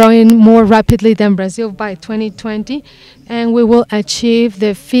growing more rapidly than Brazil by 2020. And we will achieve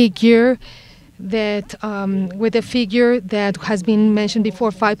the figure that, with the figure that has been mentioned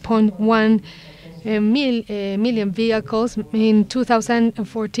before, 5.1 million vehicles. In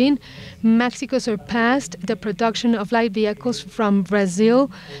 2014, Mexico surpassed the production of light vehicles from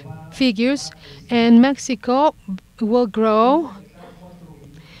Brazil figures, and Mexico will grow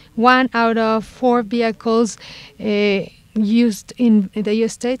 1 out of 4 vehicles used in the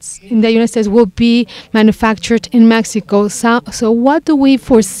United States will be manufactured in Mexico. So what do we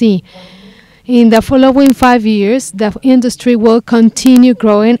foresee? In the following 5 years, the industry will continue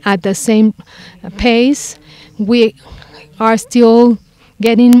growing at the same pace. We are still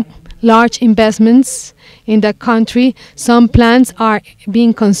getting large investments in the country. Some plants are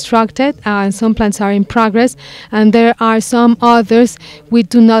being constructed, and some plants are in progress, and there are some others we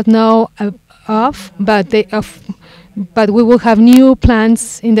do not know of, but we will have new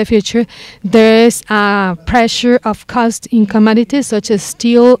plants in the future. There is a pressure of cost in commodities such as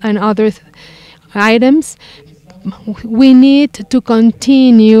steel and other items. We need to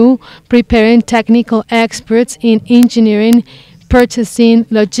continue preparing technical experts in engineering, purchasing,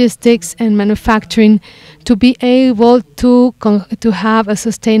 logistics, and manufacturing to be able to have a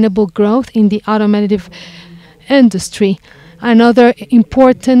sustainable growth in the automotive industry. Another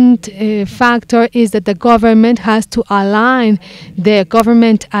important factor is that the government has to align the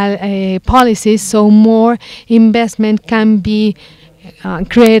government policies so more investment can be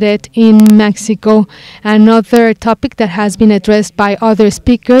created in Mexico. Another topic that has been addressed by other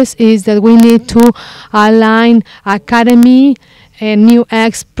speakers is that we need to align academy and new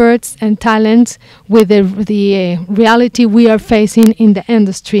experts and talents with the reality we are facing in the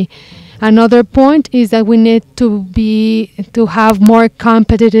industry. Another point is that we need to have more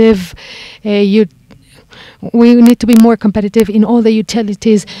competitive. We need to be more competitive in all the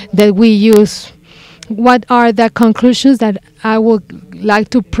utilities that we use. What are the conclusions that I would like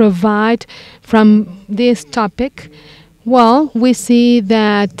to provide from this topic? Well, we see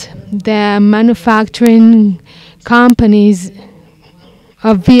that the manufacturing companies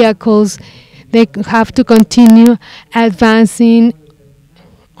of vehicles, they have to continue advancing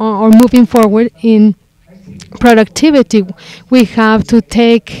or moving forward in productivity. We have to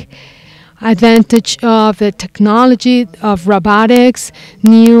take advantage of the technology of robotics,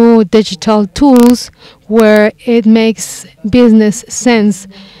 new digital tools where it makes business sense.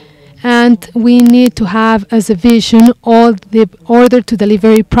 And we need to have as a vision all the order to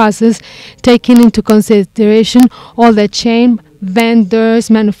delivery process, taking into consideration all the chain, vendors,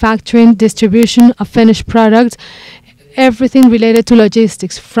 manufacturing, distribution of finished products, everything related to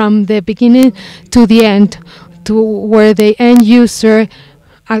logistics from the beginning to the end, to where the end user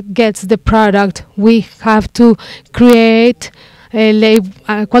gets the product. We have to create a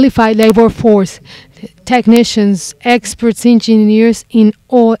qualified labor force, technicians, experts, engineers in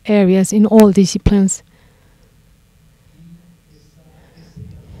all areas, in all disciplines.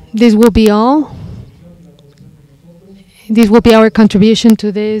 This will be all. This will be our contribution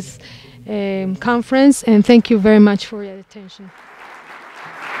to this conference, and thank you very much for your attention.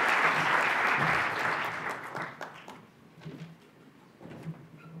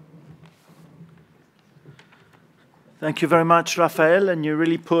 Thank you very much, Rafael, and you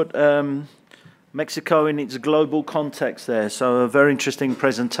really put Mexico in its global context there, so a very interesting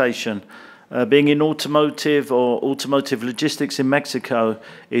presentation. Being in automotive or automotive logistics in Mexico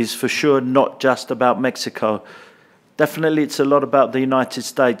is for sure not just about Mexico. Definitely it's a lot about the United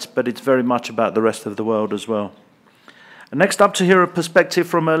States, but it's very much about the rest of the world as well. And next up to hear a perspective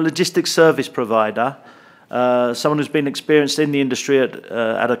from a logistics service provider, someone who's been experienced in the industry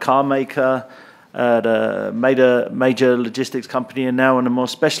at a car maker, at a major logistics company and now in a more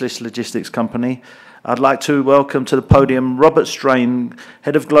specialist logistics company. I'd like to welcome to the podium Robert Strain,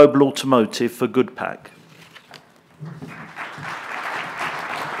 Head of Global Automotive for Goodpack.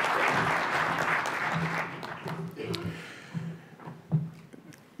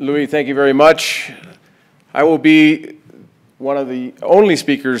 Louis, thank you very much. I will be one of the only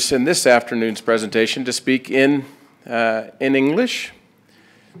speakers in this afternoon's presentation to speak in English.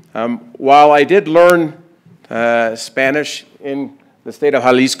 While I did learn Spanish in the state of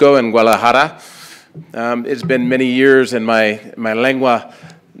Jalisco and Guadalajara, it's been many years and my lengua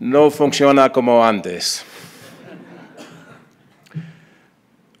no funciona como antes.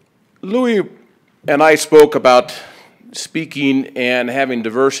 Louis and I spoke about speaking and having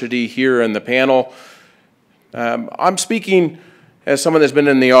diversity here in the panel. I'm speaking as someone that's been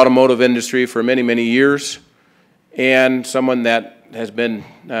in the automotive industry for many, many years and someone that has been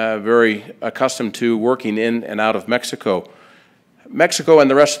very accustomed to working in and out of Mexico. Mexico and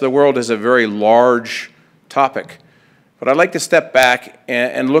the rest of the world is a very large topic, but I'd like to step back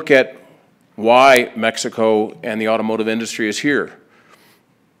and look at why Mexico and the automotive industry is here.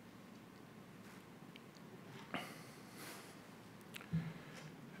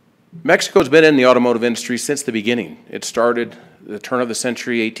 Mexico's been in the automotive industry since the beginning. It started the turn of the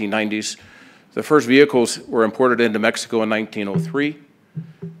century, 1890s. The first vehicles were imported into Mexico in 1903.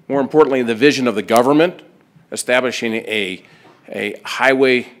 More importantly, the vision of the government establishing a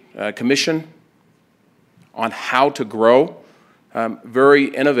highway commission on how to grow, very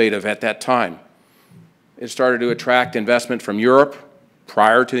innovative at that time. It started to attract investment from Europe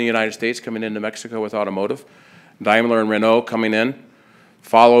prior to the United States coming into Mexico with automotive. Daimler and Renault coming in,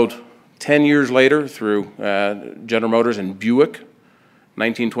 followed 10 years later through General Motors and Buick.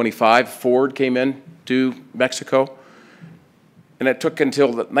 1925, Ford came in to Mexico. And it took until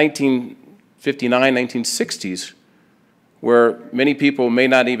the 1959, 1960s, where many people may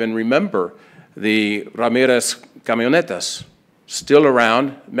not even remember the Ramirez Camionetas, still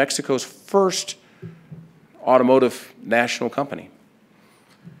around, Mexico's first automotive national company.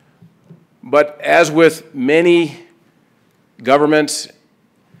 But as with many governments,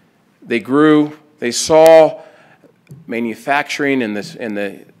 they grew, they saw manufacturing in the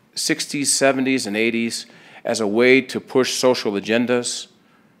 60s, 70s, and 80s as a way to push social agendas,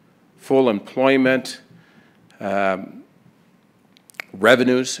 full employment,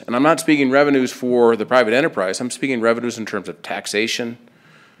 revenues. And I'm not speaking revenues for the private enterprise, I'm speaking revenues in terms of taxation,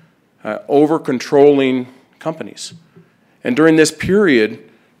 over-controlling companies. And during this period,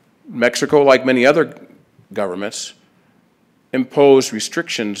 Mexico, like many other governments, imposed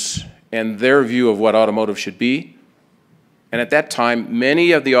restrictions and their view of what automotive should be. And at that time,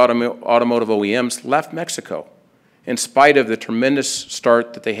 many of the automotive OEMs left Mexico in spite of the tremendous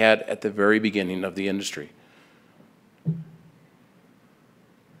start that they had at the very beginning of the industry.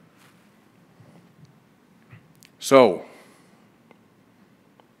 So,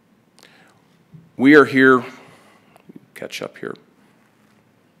 we are here, catch up here,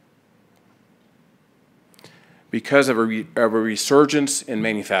 because of a resurgence in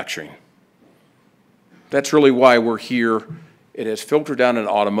manufacturing. That's really why we're here. It has filtered down in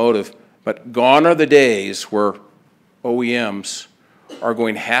automotive, but gone are the days where OEMs are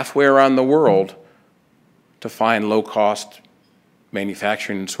going halfway around the world to find low-cost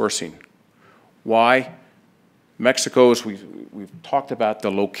manufacturing and sourcing. Why? Mexico's, we've talked about the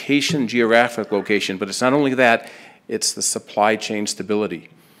location, geographic location, but it's not only that, it's the supply chain stability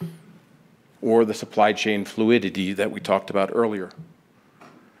or the supply chain fluidity that we talked about earlier.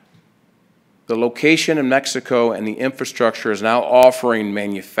 The location in Mexico and the infrastructure is now offering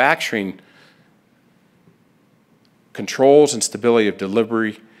manufacturing controls and stability of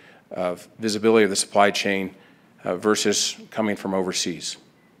delivery, of visibility of the supply chain versus coming from overseas.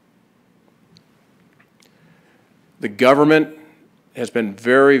 The government has been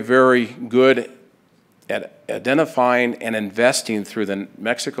very, very good at identifying and investing through the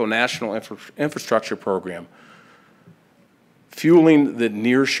Mexico National Infrastructure Program, fueling the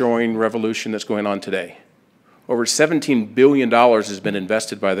nearshoring revolution that's going on today. Over $17 billion has been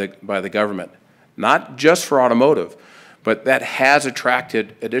invested by the government, not just for automotive, but that has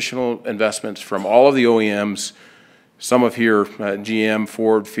attracted additional investments from all of the OEMs, some of here, GM,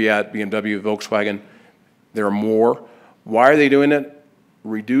 Ford, Fiat, BMW, Volkswagen. There are more. Why are they doing it?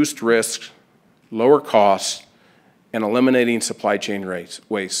 Reduced risks, lower costs, and eliminating supply chain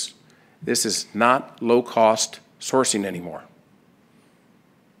waste. This is not low-cost sourcing anymore.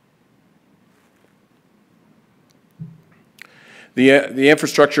 The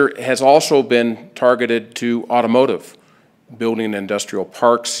infrastructure has also been targeted to automotive, building industrial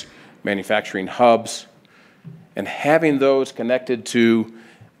parks, manufacturing hubs, and having those connected to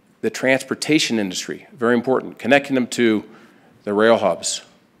the transportation industry, very important, connecting them to the rail hubs,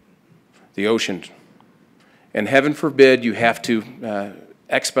 the ocean. And heaven forbid you have to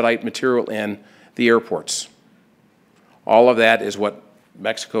expedite material in the airports. All of that is what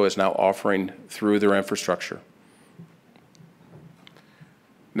Mexico is now offering through their infrastructure.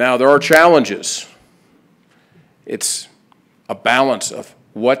 Now, there are challenges. It's a balance of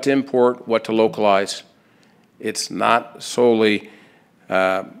what to import, what to localize. It's not solely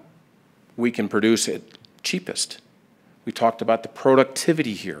we can produce it cheapest. We talked about the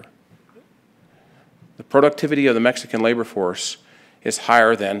productivity here. The productivity of the Mexican labor force is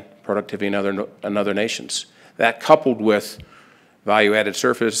higher than productivity in other nations. That coupled with value-added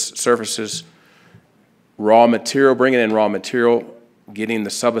services, raw material, bringing in raw material, getting the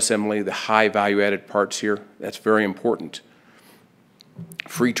subassembly, the high value-added parts here, that's very important.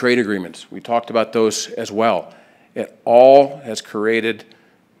 Free trade agreements, we talked about those as well. It all has created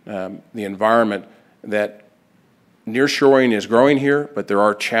the environment that nearshoring is growing here, but there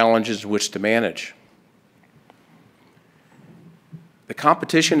are challenges which to manage. The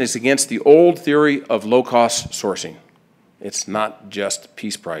competition is against the old theory of low-cost sourcing. It's not just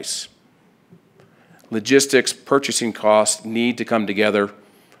piece price. Logistics, purchasing costs need to come together.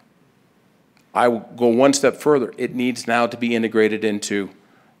 I will go one step further. It needs now to be integrated into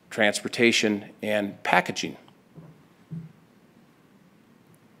transportation and packaging.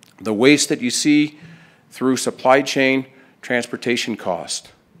 The waste that you see through supply chain, transportation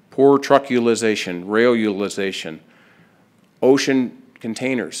cost, poor truck utilization, rail utilization, ocean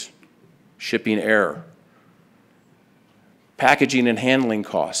containers, shipping air, packaging and handling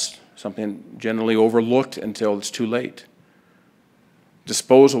costs, something generally overlooked until it's too late,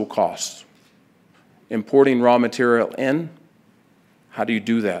 disposal costs, importing raw material in, how do you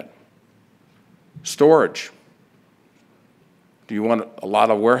do that? Storage. Do you want a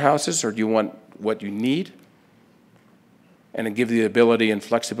lot of warehouses or do you want what you need? And to give the ability and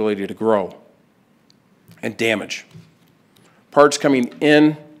flexibility to grow. And damage. Parts coming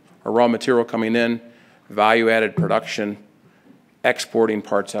in, or raw material coming in, value-added production, exporting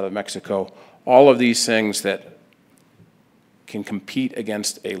parts out of Mexico, all of these things that can compete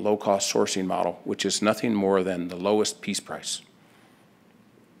against a low-cost sourcing model, which is nothing more than the lowest piece price.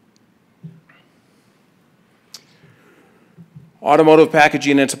 Automotive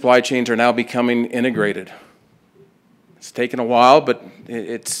packaging and supply chains are now becoming integrated. It's taken a while, but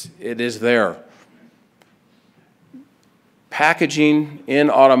it is there. Packaging in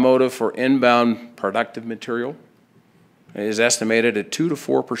automotive for inbound productive material is estimated at 2 to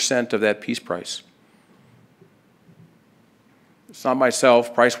 4% of that piece price. It's not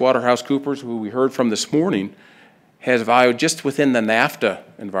myself. PricewaterhouseCoopers, who we heard from this morning, has valued just within the NAFTA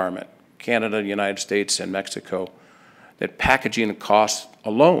environment, Canada, United States, and Mexico, that packaging costs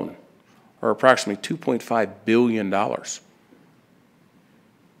alone are approximately $2.5 billion. The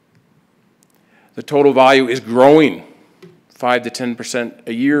total value is growing 5 to 10%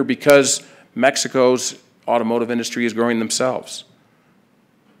 a year because Mexico's automotive industry is growing themselves.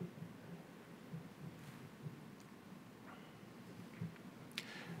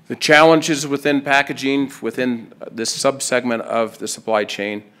 The challenges within packaging, within this subsegment of the supply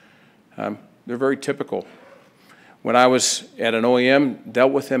chain, they're very typical. When I was at an OEM,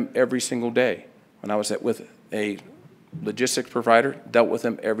 dealt with them every single day. When I was with a logistics provider, dealt with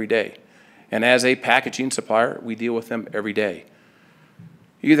them every day. And as a packaging supplier, we deal with them every day.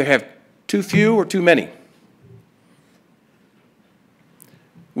 You either have too few or too many.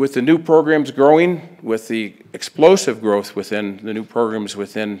 With the new programs growing, with the explosive growth within the new programs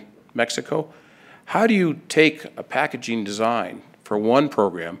within Mexico, how do you take a packaging design for one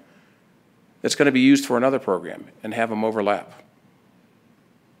program that's going to be used for another program and have them overlap?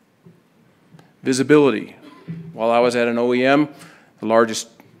 Visibility. While I was at an OEM, the largest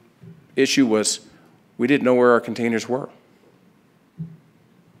issue was we didn't know where our containers were.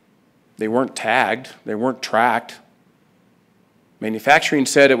 They weren't tagged, they weren't tracked. Manufacturing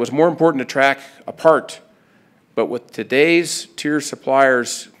said it was more important to track a part, but with today's tier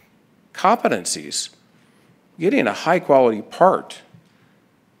suppliers' competencies, getting a high-quality part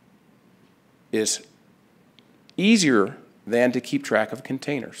is easier than to keep track of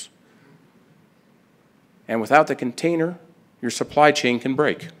containers. And without the container, your supply chain can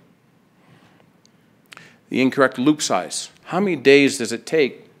break. The incorrect loop size. How many days does it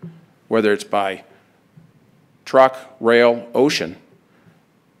take, whether it's by truck, rail, ocean?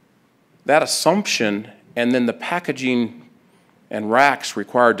 That assumption and then the packaging and racks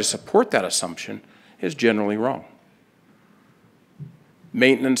required to support that assumption is generally wrong.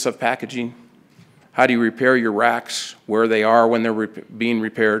 maintenance of packaging. How do you repair your racks, where they are when they're being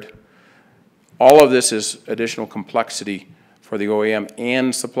repaired? All of this is additional complexity for the OEM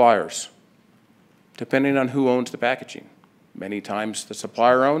and suppliers, depending on who owns the packaging. Many times the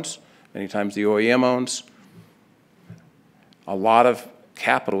supplier owns, many times the OEM owns. A lot of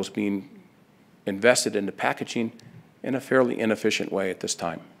capital is being invested into packaging in a fairly inefficient way at this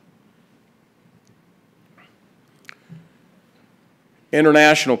time.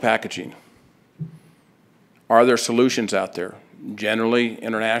 International packaging. Are there solutions out there? Generally,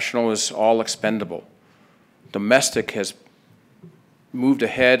 international is all expendable. Domestic has moved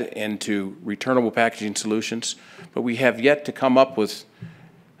ahead into returnable packaging solutions, but we have yet to come up with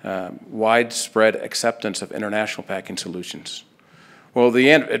widespread acceptance of international packaging solutions. Well, the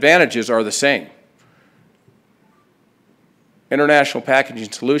advantages are the same. International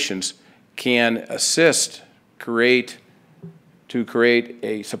packaging solutions can assist to create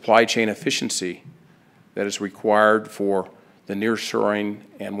a supply chain efficiency that is required for the nearshoring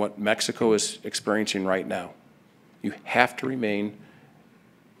and what Mexico is experiencing right now. You have to remain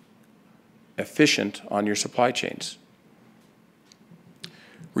efficient on your supply chains.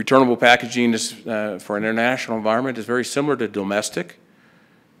 Returnable packaging is, for an international environment is very similar to domestic.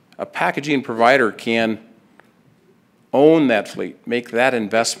 A packaging provider can own that fleet, make that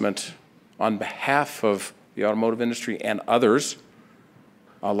investment on behalf of the automotive industry and others,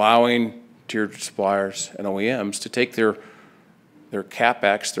 allowing tiered suppliers and OEMs to take their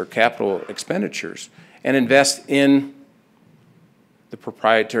CapEx, their capital expenditures, and invest in the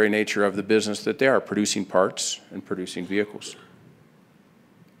proprietary nature of the business that they are, producing parts and producing vehicles.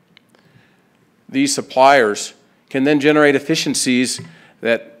 These suppliers can then generate efficiencies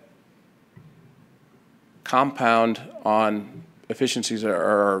that compound on efficiencies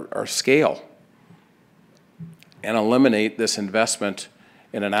are scale and eliminate this investment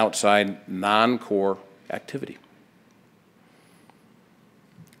in an outside non-core activity.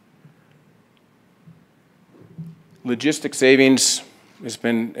 Logistics savings has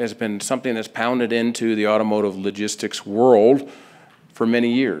been something that's pounded into the automotive logistics world for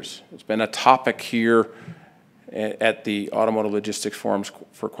many years. It's been a topic here at the Automotive Logistics Forums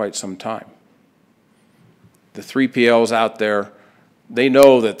for quite some time. The 3PLs out there, they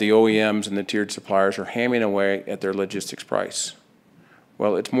know that the OEMs and the tiered suppliers are hammering away at their logistics price.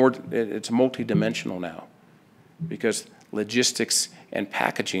 Well, it's multidimensional now, because logistics and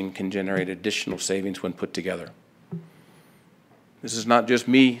packaging can generate additional savings when put together. This is not just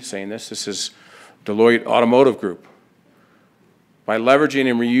me saying this. This is Deloitte Automotive Group. By leveraging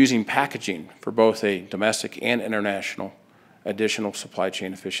and reusing packaging for both a domestic and international, additional supply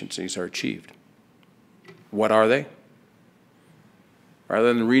chain efficiencies are achieved. What are they?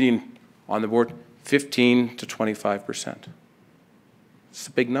 Rather than reading on the board, 15 to 25%. It's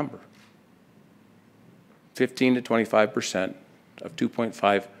a big number. 15 to 25% of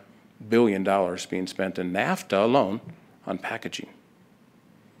 $2.5 billion being spent in NAFTA alone on packaging.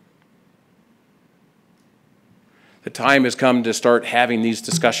 The time has come to start having these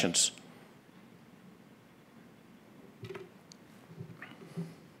discussions.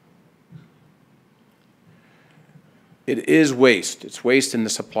 It is waste. It's waste in the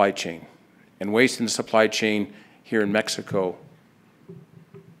supply chain. And waste in the supply chain here in Mexico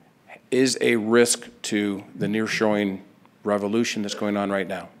is a risk to the nearshoring revolution that's going on right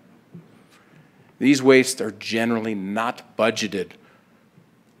now. These wastes are generally not budgeted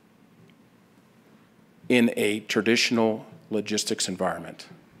in a traditional logistics environment.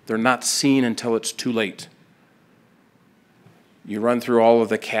 They're not seen until it's too late. You run through all of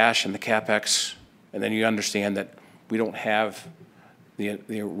the cash and the CapEx, and then you understand that we don't have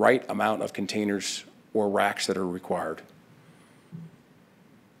the right amount of containers or racks that are required.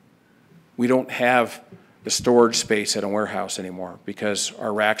 We don't have the storage space at a warehouse anymore because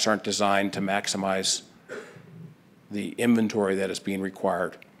our racks aren't designed to maximize the inventory that is being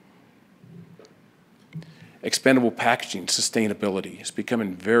required. Expendable packaging, sustainability is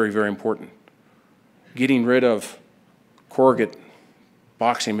becoming very, very important. Getting rid of corrugate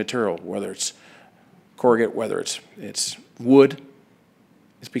boxing material, whether it's corrugate, whether it's wood,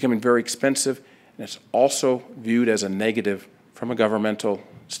 it's becoming very expensive, and it's also viewed as a negative from a governmental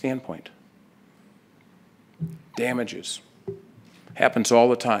standpoint. Damages. Happens all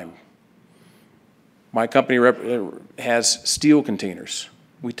the time. My company has steel containers.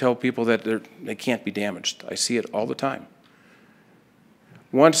 We tell people that they can't be damaged. I see it all the time.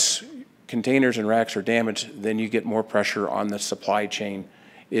 Once containers and racks are damaged, then you get more pressure on the supply chain.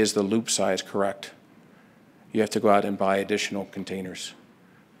 Is the loop size correct? You have to go out and buy additional containers.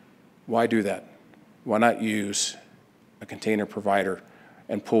 Why do that? Why not use a container provider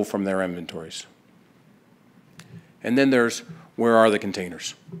and pull from their inventories. And then there's, where are the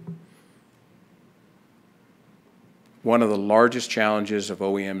containers? One of the largest challenges of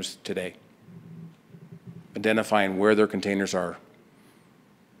OEMs today, identifying where their containers are.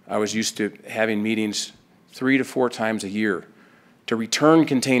 I was used to having meetings 3 to 4 times a year to return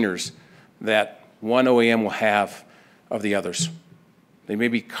containers that one OEM will have of the others. They may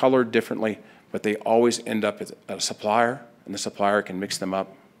be colored differently, but they always end up at a supplier, and the supplier can mix them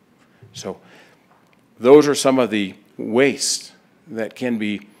up. So those are some of the wastes that can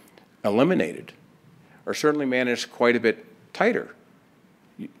be eliminated, or certainly managed quite a bit tighter,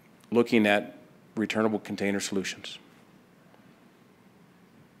 looking at returnable container solutions.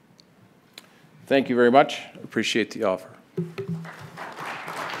 Thank you very much. Appreciate the offer.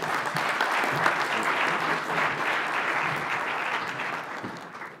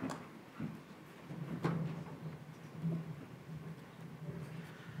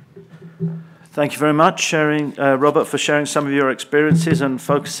 Thank you very much, Robert, for sharing some of your experiences and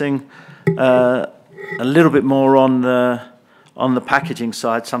focusing a little bit more on the packaging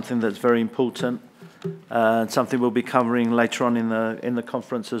side, something that's very important, and something we'll be covering later on in the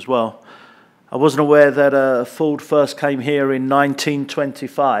conference as well. I wasn't aware that Ford first came here in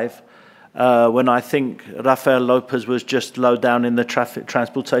 1925, when I think Rafael Lopez was just low down in the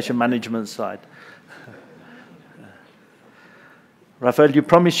transportation management side. Rafael, you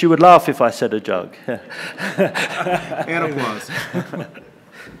promised you would laugh if I said a joke. And it was.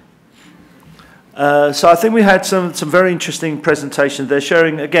 So I think we had some very interesting presentations. They're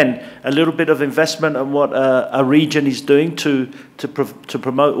sharing, again, a little bit of investment and what a region is doing to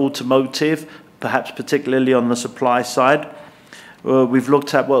promote automotive, perhaps particularly on the supply side. We've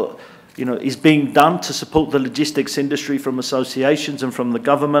looked at what is being done to support the logistics industry from associations and from the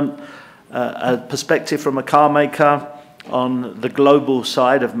government, a perspective from a car maker on the global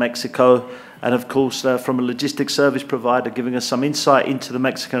side of Mexico, and of course from a logistics service provider, giving us some insight into the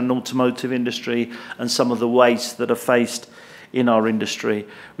Mexican automotive industry and some of the wastes that are faced in our industry.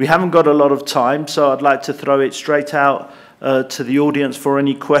 We haven't got a lot of time, so I'd like to throw it straight out to the audience for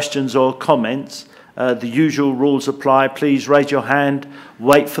any questions or comments. The usual rules apply. Please raise your hand,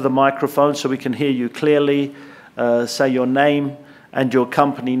 wait for the microphone so we can hear you clearly, say your name and your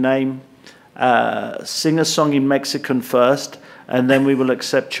company name. Sing a song in Mexican first, and then we will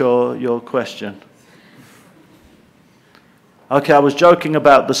accept your question. Okay, I was joking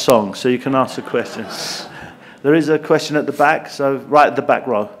about the song, so you can ask the questions. There is a question at the back, so right at the back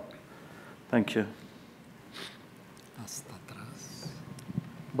row. Thank you.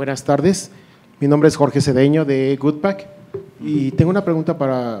 Buenas tardes, mi nombre es Jorge Cedeño de Goodpack y tengo una pregunta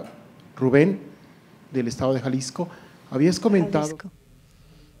para Rubén del estado de Jalisco. Habías comentado... Jalisco.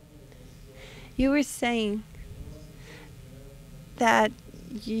 You were saying that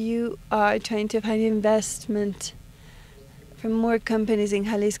you are trying to find investment from more companies in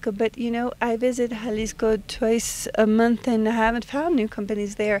Jalisco, but I visit Jalisco twice a month and I haven't found new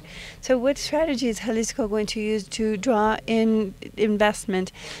companies there. So what strategy is Jalisco going to use to draw in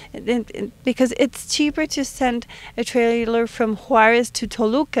investment? Because it's cheaper to send a trailer from Juarez to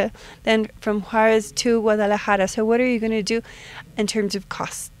Toluca than from Juarez to Guadalajara. So what are you going to do in terms of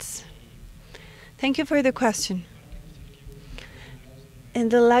costs? Thank you for the question. In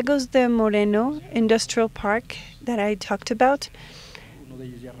the Lagos de Moreno Industrial Park that I talked about,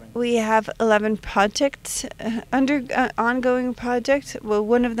 we have 11 projects, ongoing projects. Well,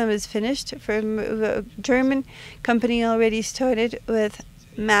 one of them is finished. From a German company already started with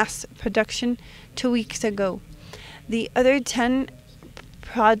mass production 2 weeks ago. The other 10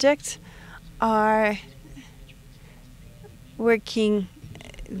 projects are working.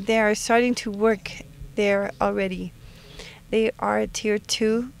 They are starting to work there already. They are Tier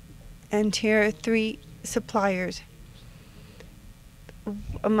 2 and Tier 3 suppliers.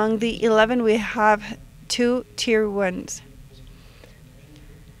 Among the 11, we have 2 Tier 1s.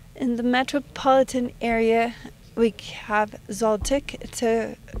 In the metropolitan area, we have Zoltec. It's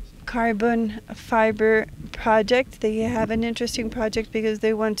a carbon fiber project. They have an interesting project because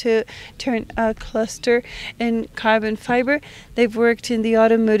they want to turn a cluster in carbon fiber. They've worked in the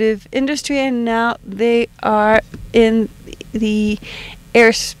automotive industry and now they are in the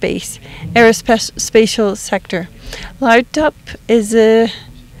aerospatial sector. Lartop is a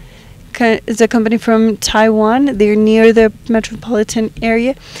company from Taiwan. They're near the metropolitan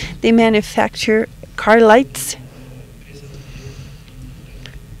area. They manufacture car lights.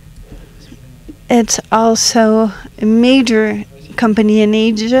 It's also a major company in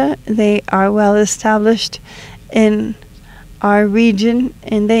Asia. They are well established in our region,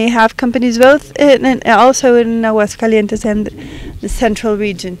 and they have companies both and also in Aguascalientes and the central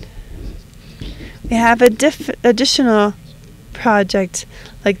region. We have additional projects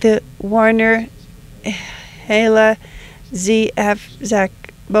like the Warner, Hela, ZF, Zach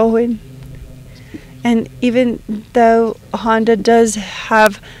Bowen. And even though Honda does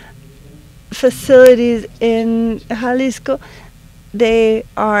have facilities in Jalisco, they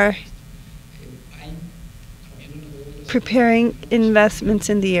are preparing investments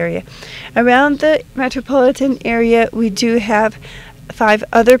in the area. Around the metropolitan area, we do have 5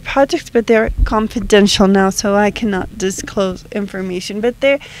 other projects, but they're confidential now, so I cannot disclose information. But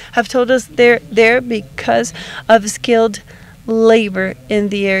they have told us they're there because of skilled labor in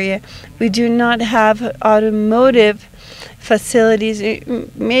the area. We do not have automotive facilities.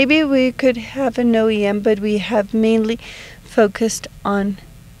 Maybe we could have an OEM, but we have mainly focused on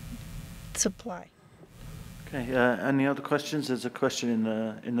supply. Okay, any other questions? There's a question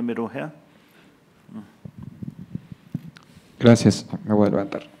in the middle here. Gracias, me voy a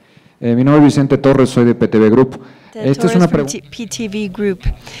levantar. Mi nombre es Vicente Torres, soy de PTV Group. Esta es una pregunta. PTV Group.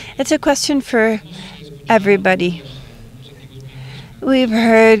 It's a question for everybody. We've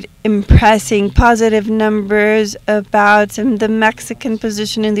heard impressing positive numbers about the Mexican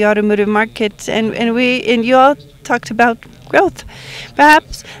position in the automotive market, and you all talked about growth.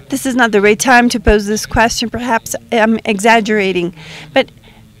 Perhaps this is not the right time to pose this question. Perhaps I'm exaggerating, but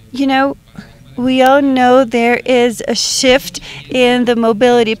you know, we all know there is a shift in the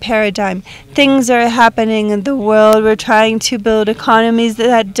mobility paradigm. Things are happening in the world. We're trying to build economies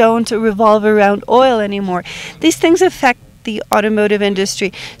that don't revolve around oil anymore. These things affect the automotive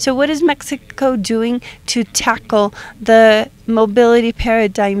industry. So what is Mexico doing to tackle the mobility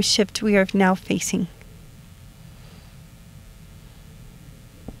paradigm shift we are now facing?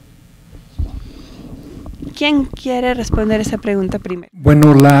 ¿Quién quiere responder esa pregunta primero?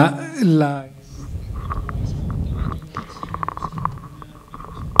 Bueno,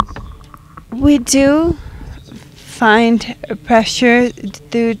 We do find pressure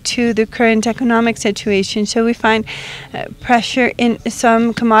due to the current economic situation. So we find pressure in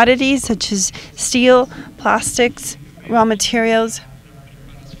some commodities such as steel, plastics, raw materials.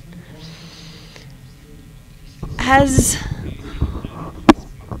 As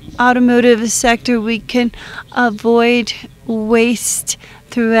automotive sector, we can avoid waste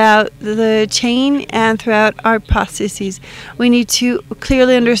throughout the chain and throughout our processes. We need to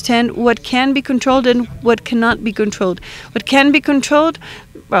clearly understand what can be controlled and what cannot be controlled. What can be controlled,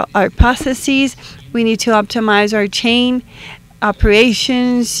 well, our processes. We need to optimize our chain,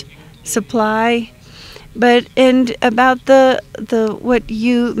 operations, supply. And about the what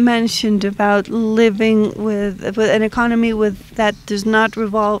you mentioned about living with an economy that does not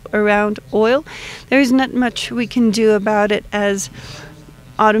revolve around oil, there is not much we can do about it as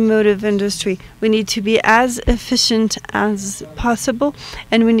automotive industry. We need to be as efficient as possible,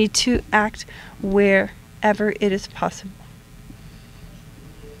 and we need to act wherever it is possible.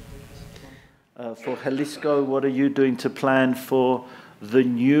 For Jalisco, what are you doing to plan for the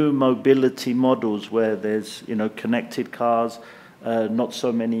new mobility models where there's, connected cars, not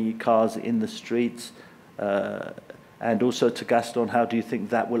so many cars in the streets, and also to Gaston, how do you think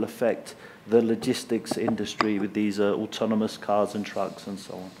that will affect the logistics industry with these autonomous cars and trucks and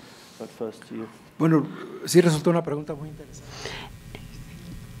so on? But first to you. Bueno, sí resultó una pregunta muy interesante.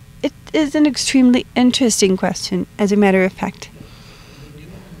 It is an extremely interesting question, as a matter of fact.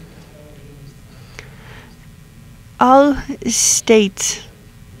 All states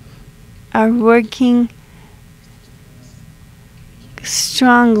are working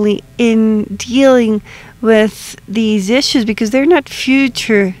strongly in dealing with these issues because they're not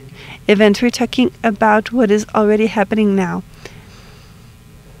future events. We're talking about what is already happening now.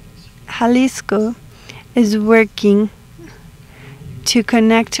 Jalisco is working to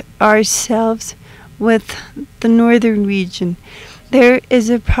connect ourselves with the northern region. There is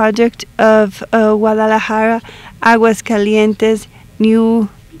a project of Guadalajara, Aguascalientes new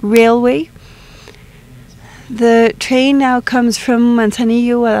railway. The train now comes from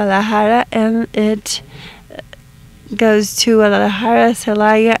Manzanillo, Guadalajara, and it goes to Guadalajara,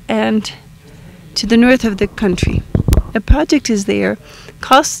 Celaya, and to the north of the country. The project is there.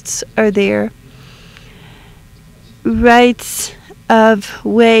 Costs are there. Rights of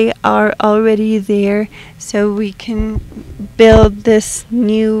way are already there, so we can build this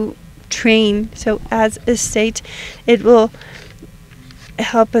new train. So as a state, it will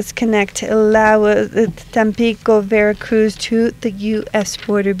help us connect, allow Tampico, Veracruz to the U.S.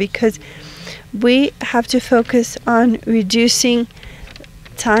 border, because we have to focus on reducing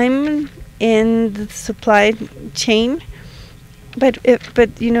time in the supply chain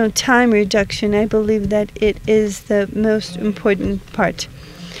But you know, time reduction, I believe that it is the most important part.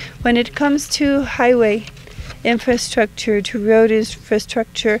 When it comes to highway infrastructure, to road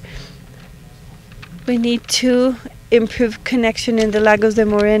infrastructure, we need to improve connection in the Lagos de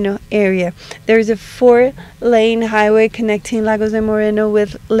Moreno area. There is a 4-lane highway connecting Lagos de Moreno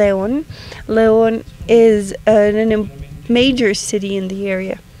with León. León is a major city in the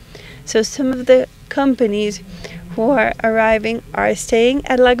area. So some of the companies who are arriving are staying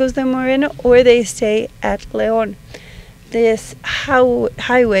at Lagos de Moreno or they stay at León. This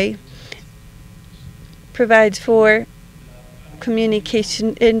highway provides for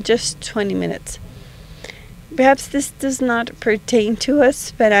communication in just 20 minutes. Perhaps this does not pertain to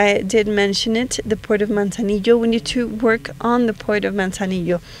us, but I did mention it, the Port of Manzanillo. We need to work on the Port of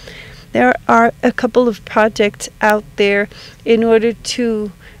Manzanillo. There are a couple of projects out there in order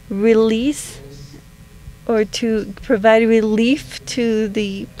to release or to provide relief to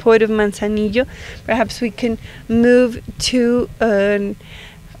the Port of Manzanillo. Perhaps we can move to a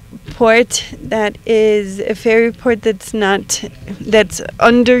port that is a ferry port that's underused,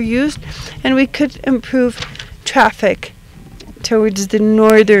 and we could improve traffic towards the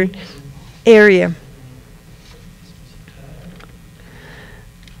northern area.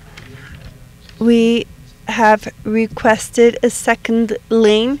 We have requested a second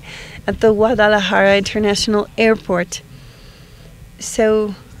lane at the Guadalajara International Airport,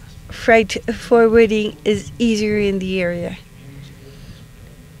 so freight forwarding is easier in the area.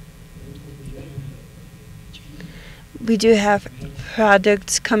 We do have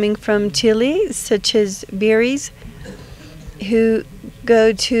products coming from Chile, such as berries, who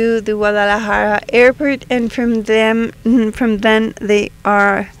go to the Guadalajara airport, and from then they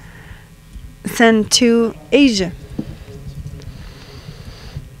are sent to Asia.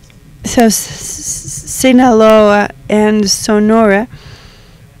 So Sinaloa and Sonora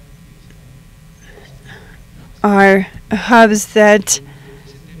are hubs that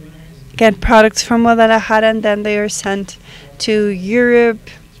get products from Guadalajara and then they are sent to Europe,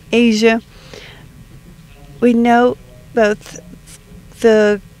 Asia. We know both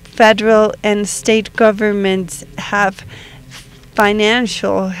the federal and state governments have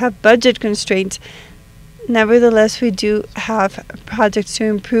budget constraints. Nevertheless, we do have projects to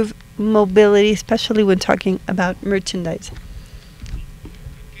improve mobility, especially when talking about merchandise.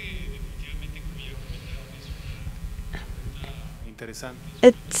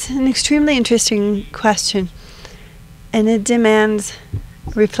 It's an extremely interesting question, and it demands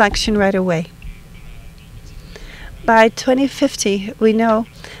reflection right away. By 2050, we know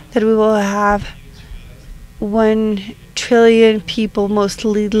that we will have 1 trillion people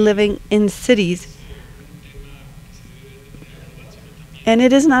mostly living in cities. And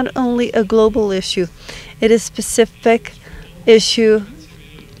it is not only a global issue, it is a specific issue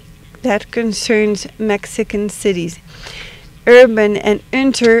that concerns Mexican cities. Urban and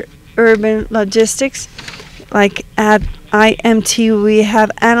interurban logistics, like at IMT, we have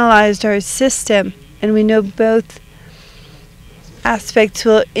analyzed our system, and we know both aspects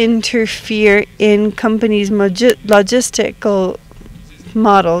will interfere in companies' logistical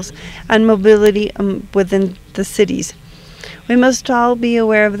models and mobility within the cities. We must all be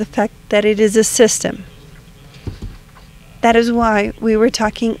aware of the fact that it is a system. That is why we were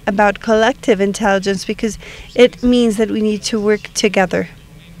talking about collective intelligence, because it means that we need to work together.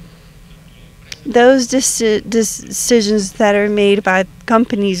 Those decisions that are made by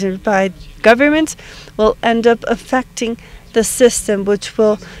companies or by governments will end up affecting the system, which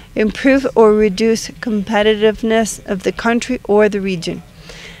will improve or reduce competitiveness of the country or the region.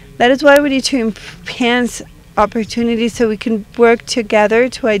 That is why we need to enhance opportunities so we can work together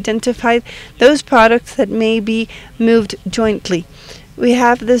to identify those products that may be moved jointly. We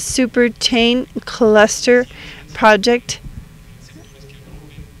have the super chain cluster project,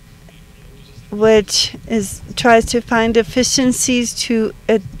 which tries to find efficiencies to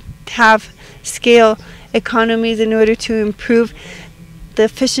have scale economies in order to improve the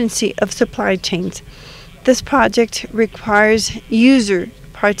efficiency of supply chains. This project requires user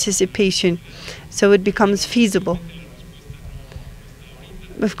participation, so it becomes feasible.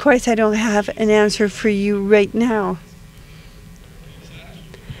 Of course, I don't have an answer for you right now,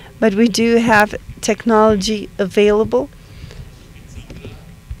 but we do have technology available.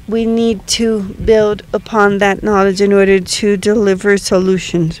 We need to build upon that knowledge in order to deliver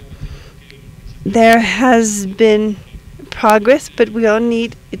solutions. There has been progress, but we all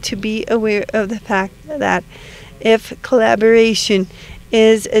need to be aware of the fact that if collaboration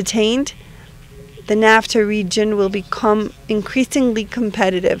is attained, the NAFTA region will become increasingly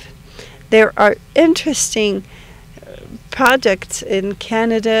competitive. There are interesting projects in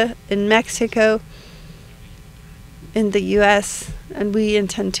Canada, in Mexico, in the US, and we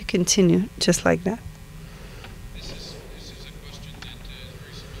intend to continue just like that.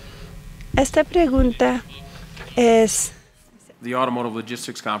 Esta pregunta es the Automotive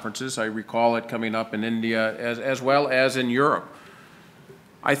Logistics Conferences. I recall it coming up in India as well as in Europe.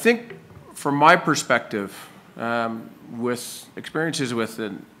 I think from my perspective, with experiences with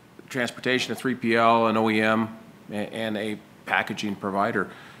the transportation of 3PL, an OEM, and a packaging provider,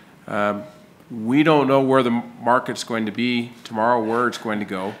 we don't know where the market's going to be tomorrow, where it's going to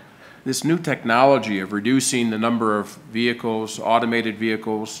go. This new technology of reducing the number of vehicles, automated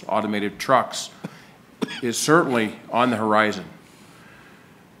trucks, is certainly on the horizon.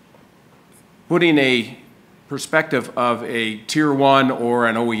 Putting a perspective of a Tier 1 or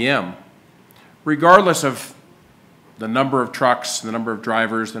an OEM, regardless of the number of trucks, the number of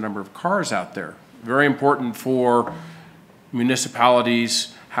drivers, the number of cars out there, very important for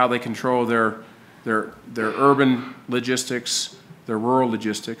municipalities, how they control their urban logistics, their rural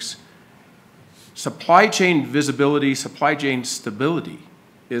logistics. Supply chain visibility, supply chain stability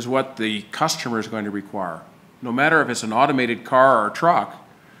is what the customer is going to require. No matter if it's an automated car or truck,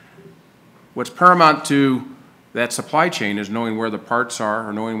 what's paramount to that supply chain is knowing where the parts are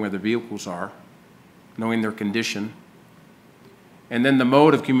or knowing where the vehicles are, knowing their condition. And then the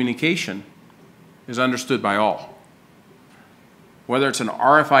mode of communication is understood by all. Whether it's an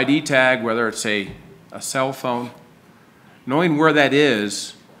RFID tag, whether it's a cell phone, knowing where that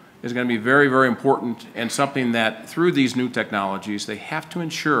is going to be very, very important, and something that through these new technologies, they have to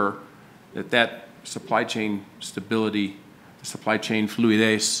ensure that that supply chain stability, the supply chain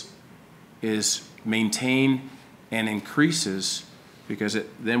fluidez is maintained and increases, because it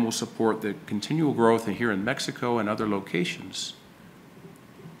then will support the continual growth here in Mexico and other locations,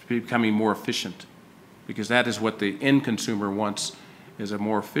 becoming more efficient, because that is what the end consumer wants, is a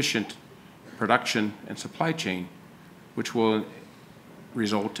more efficient production and supply chain, which will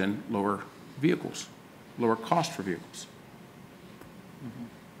result in lower vehicles, lower cost for vehicles.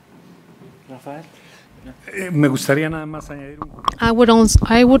 Rafael? Me gustaría nada más añadir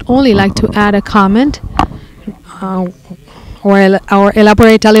I would only like to add a comment or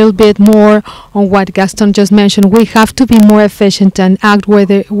elaborate a little bit more on what Gaston just mentioned. We have to be more efficient and act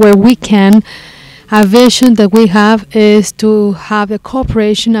where we can. A vision that we have is to have a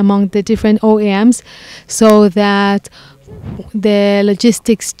cooperation among the different OEMs so that the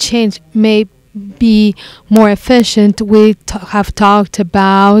logistics chain may be more efficient. We have talked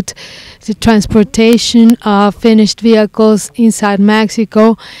about the transportation of finished vehicles inside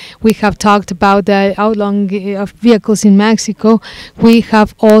Mexico. We have talked about the outlong of vehicles in Mexico. We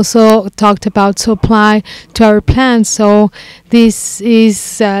have also talked about supply to our plants. So this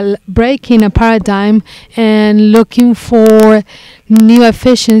is breaking a paradigm and looking for new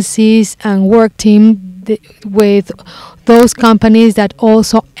efficiencies and work team with those companies that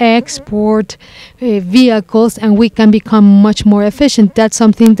also export vehicles, and we can become much more efficient. That's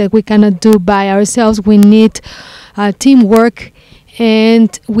something that we cannot do by ourselves. We need teamwork,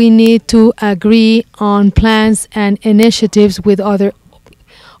 and we need to agree on plans and initiatives with other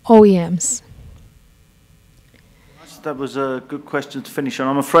OEMs. That was a good question to finish on.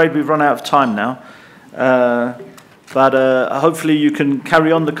 I'm afraid we've run out of time now. But hopefully you can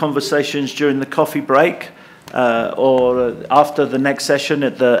carry on the conversations during the coffee break or after the next session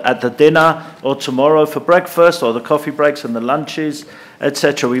at the dinner, or tomorrow for breakfast, or the coffee breaks and the lunches,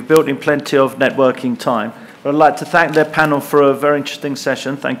 etc. We've built in plenty of networking time. But I'd like to thank their panel for a very interesting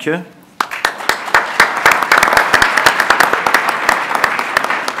session. Thank you.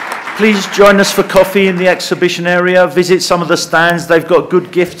 Please join us for coffee in the exhibition area. Visit some of the stands. They've got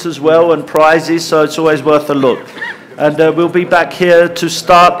good gifts as well and prizes, so it's always worth a look. And we'll be back here to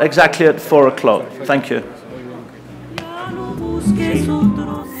start exactly at 4 o'clock. Thank you.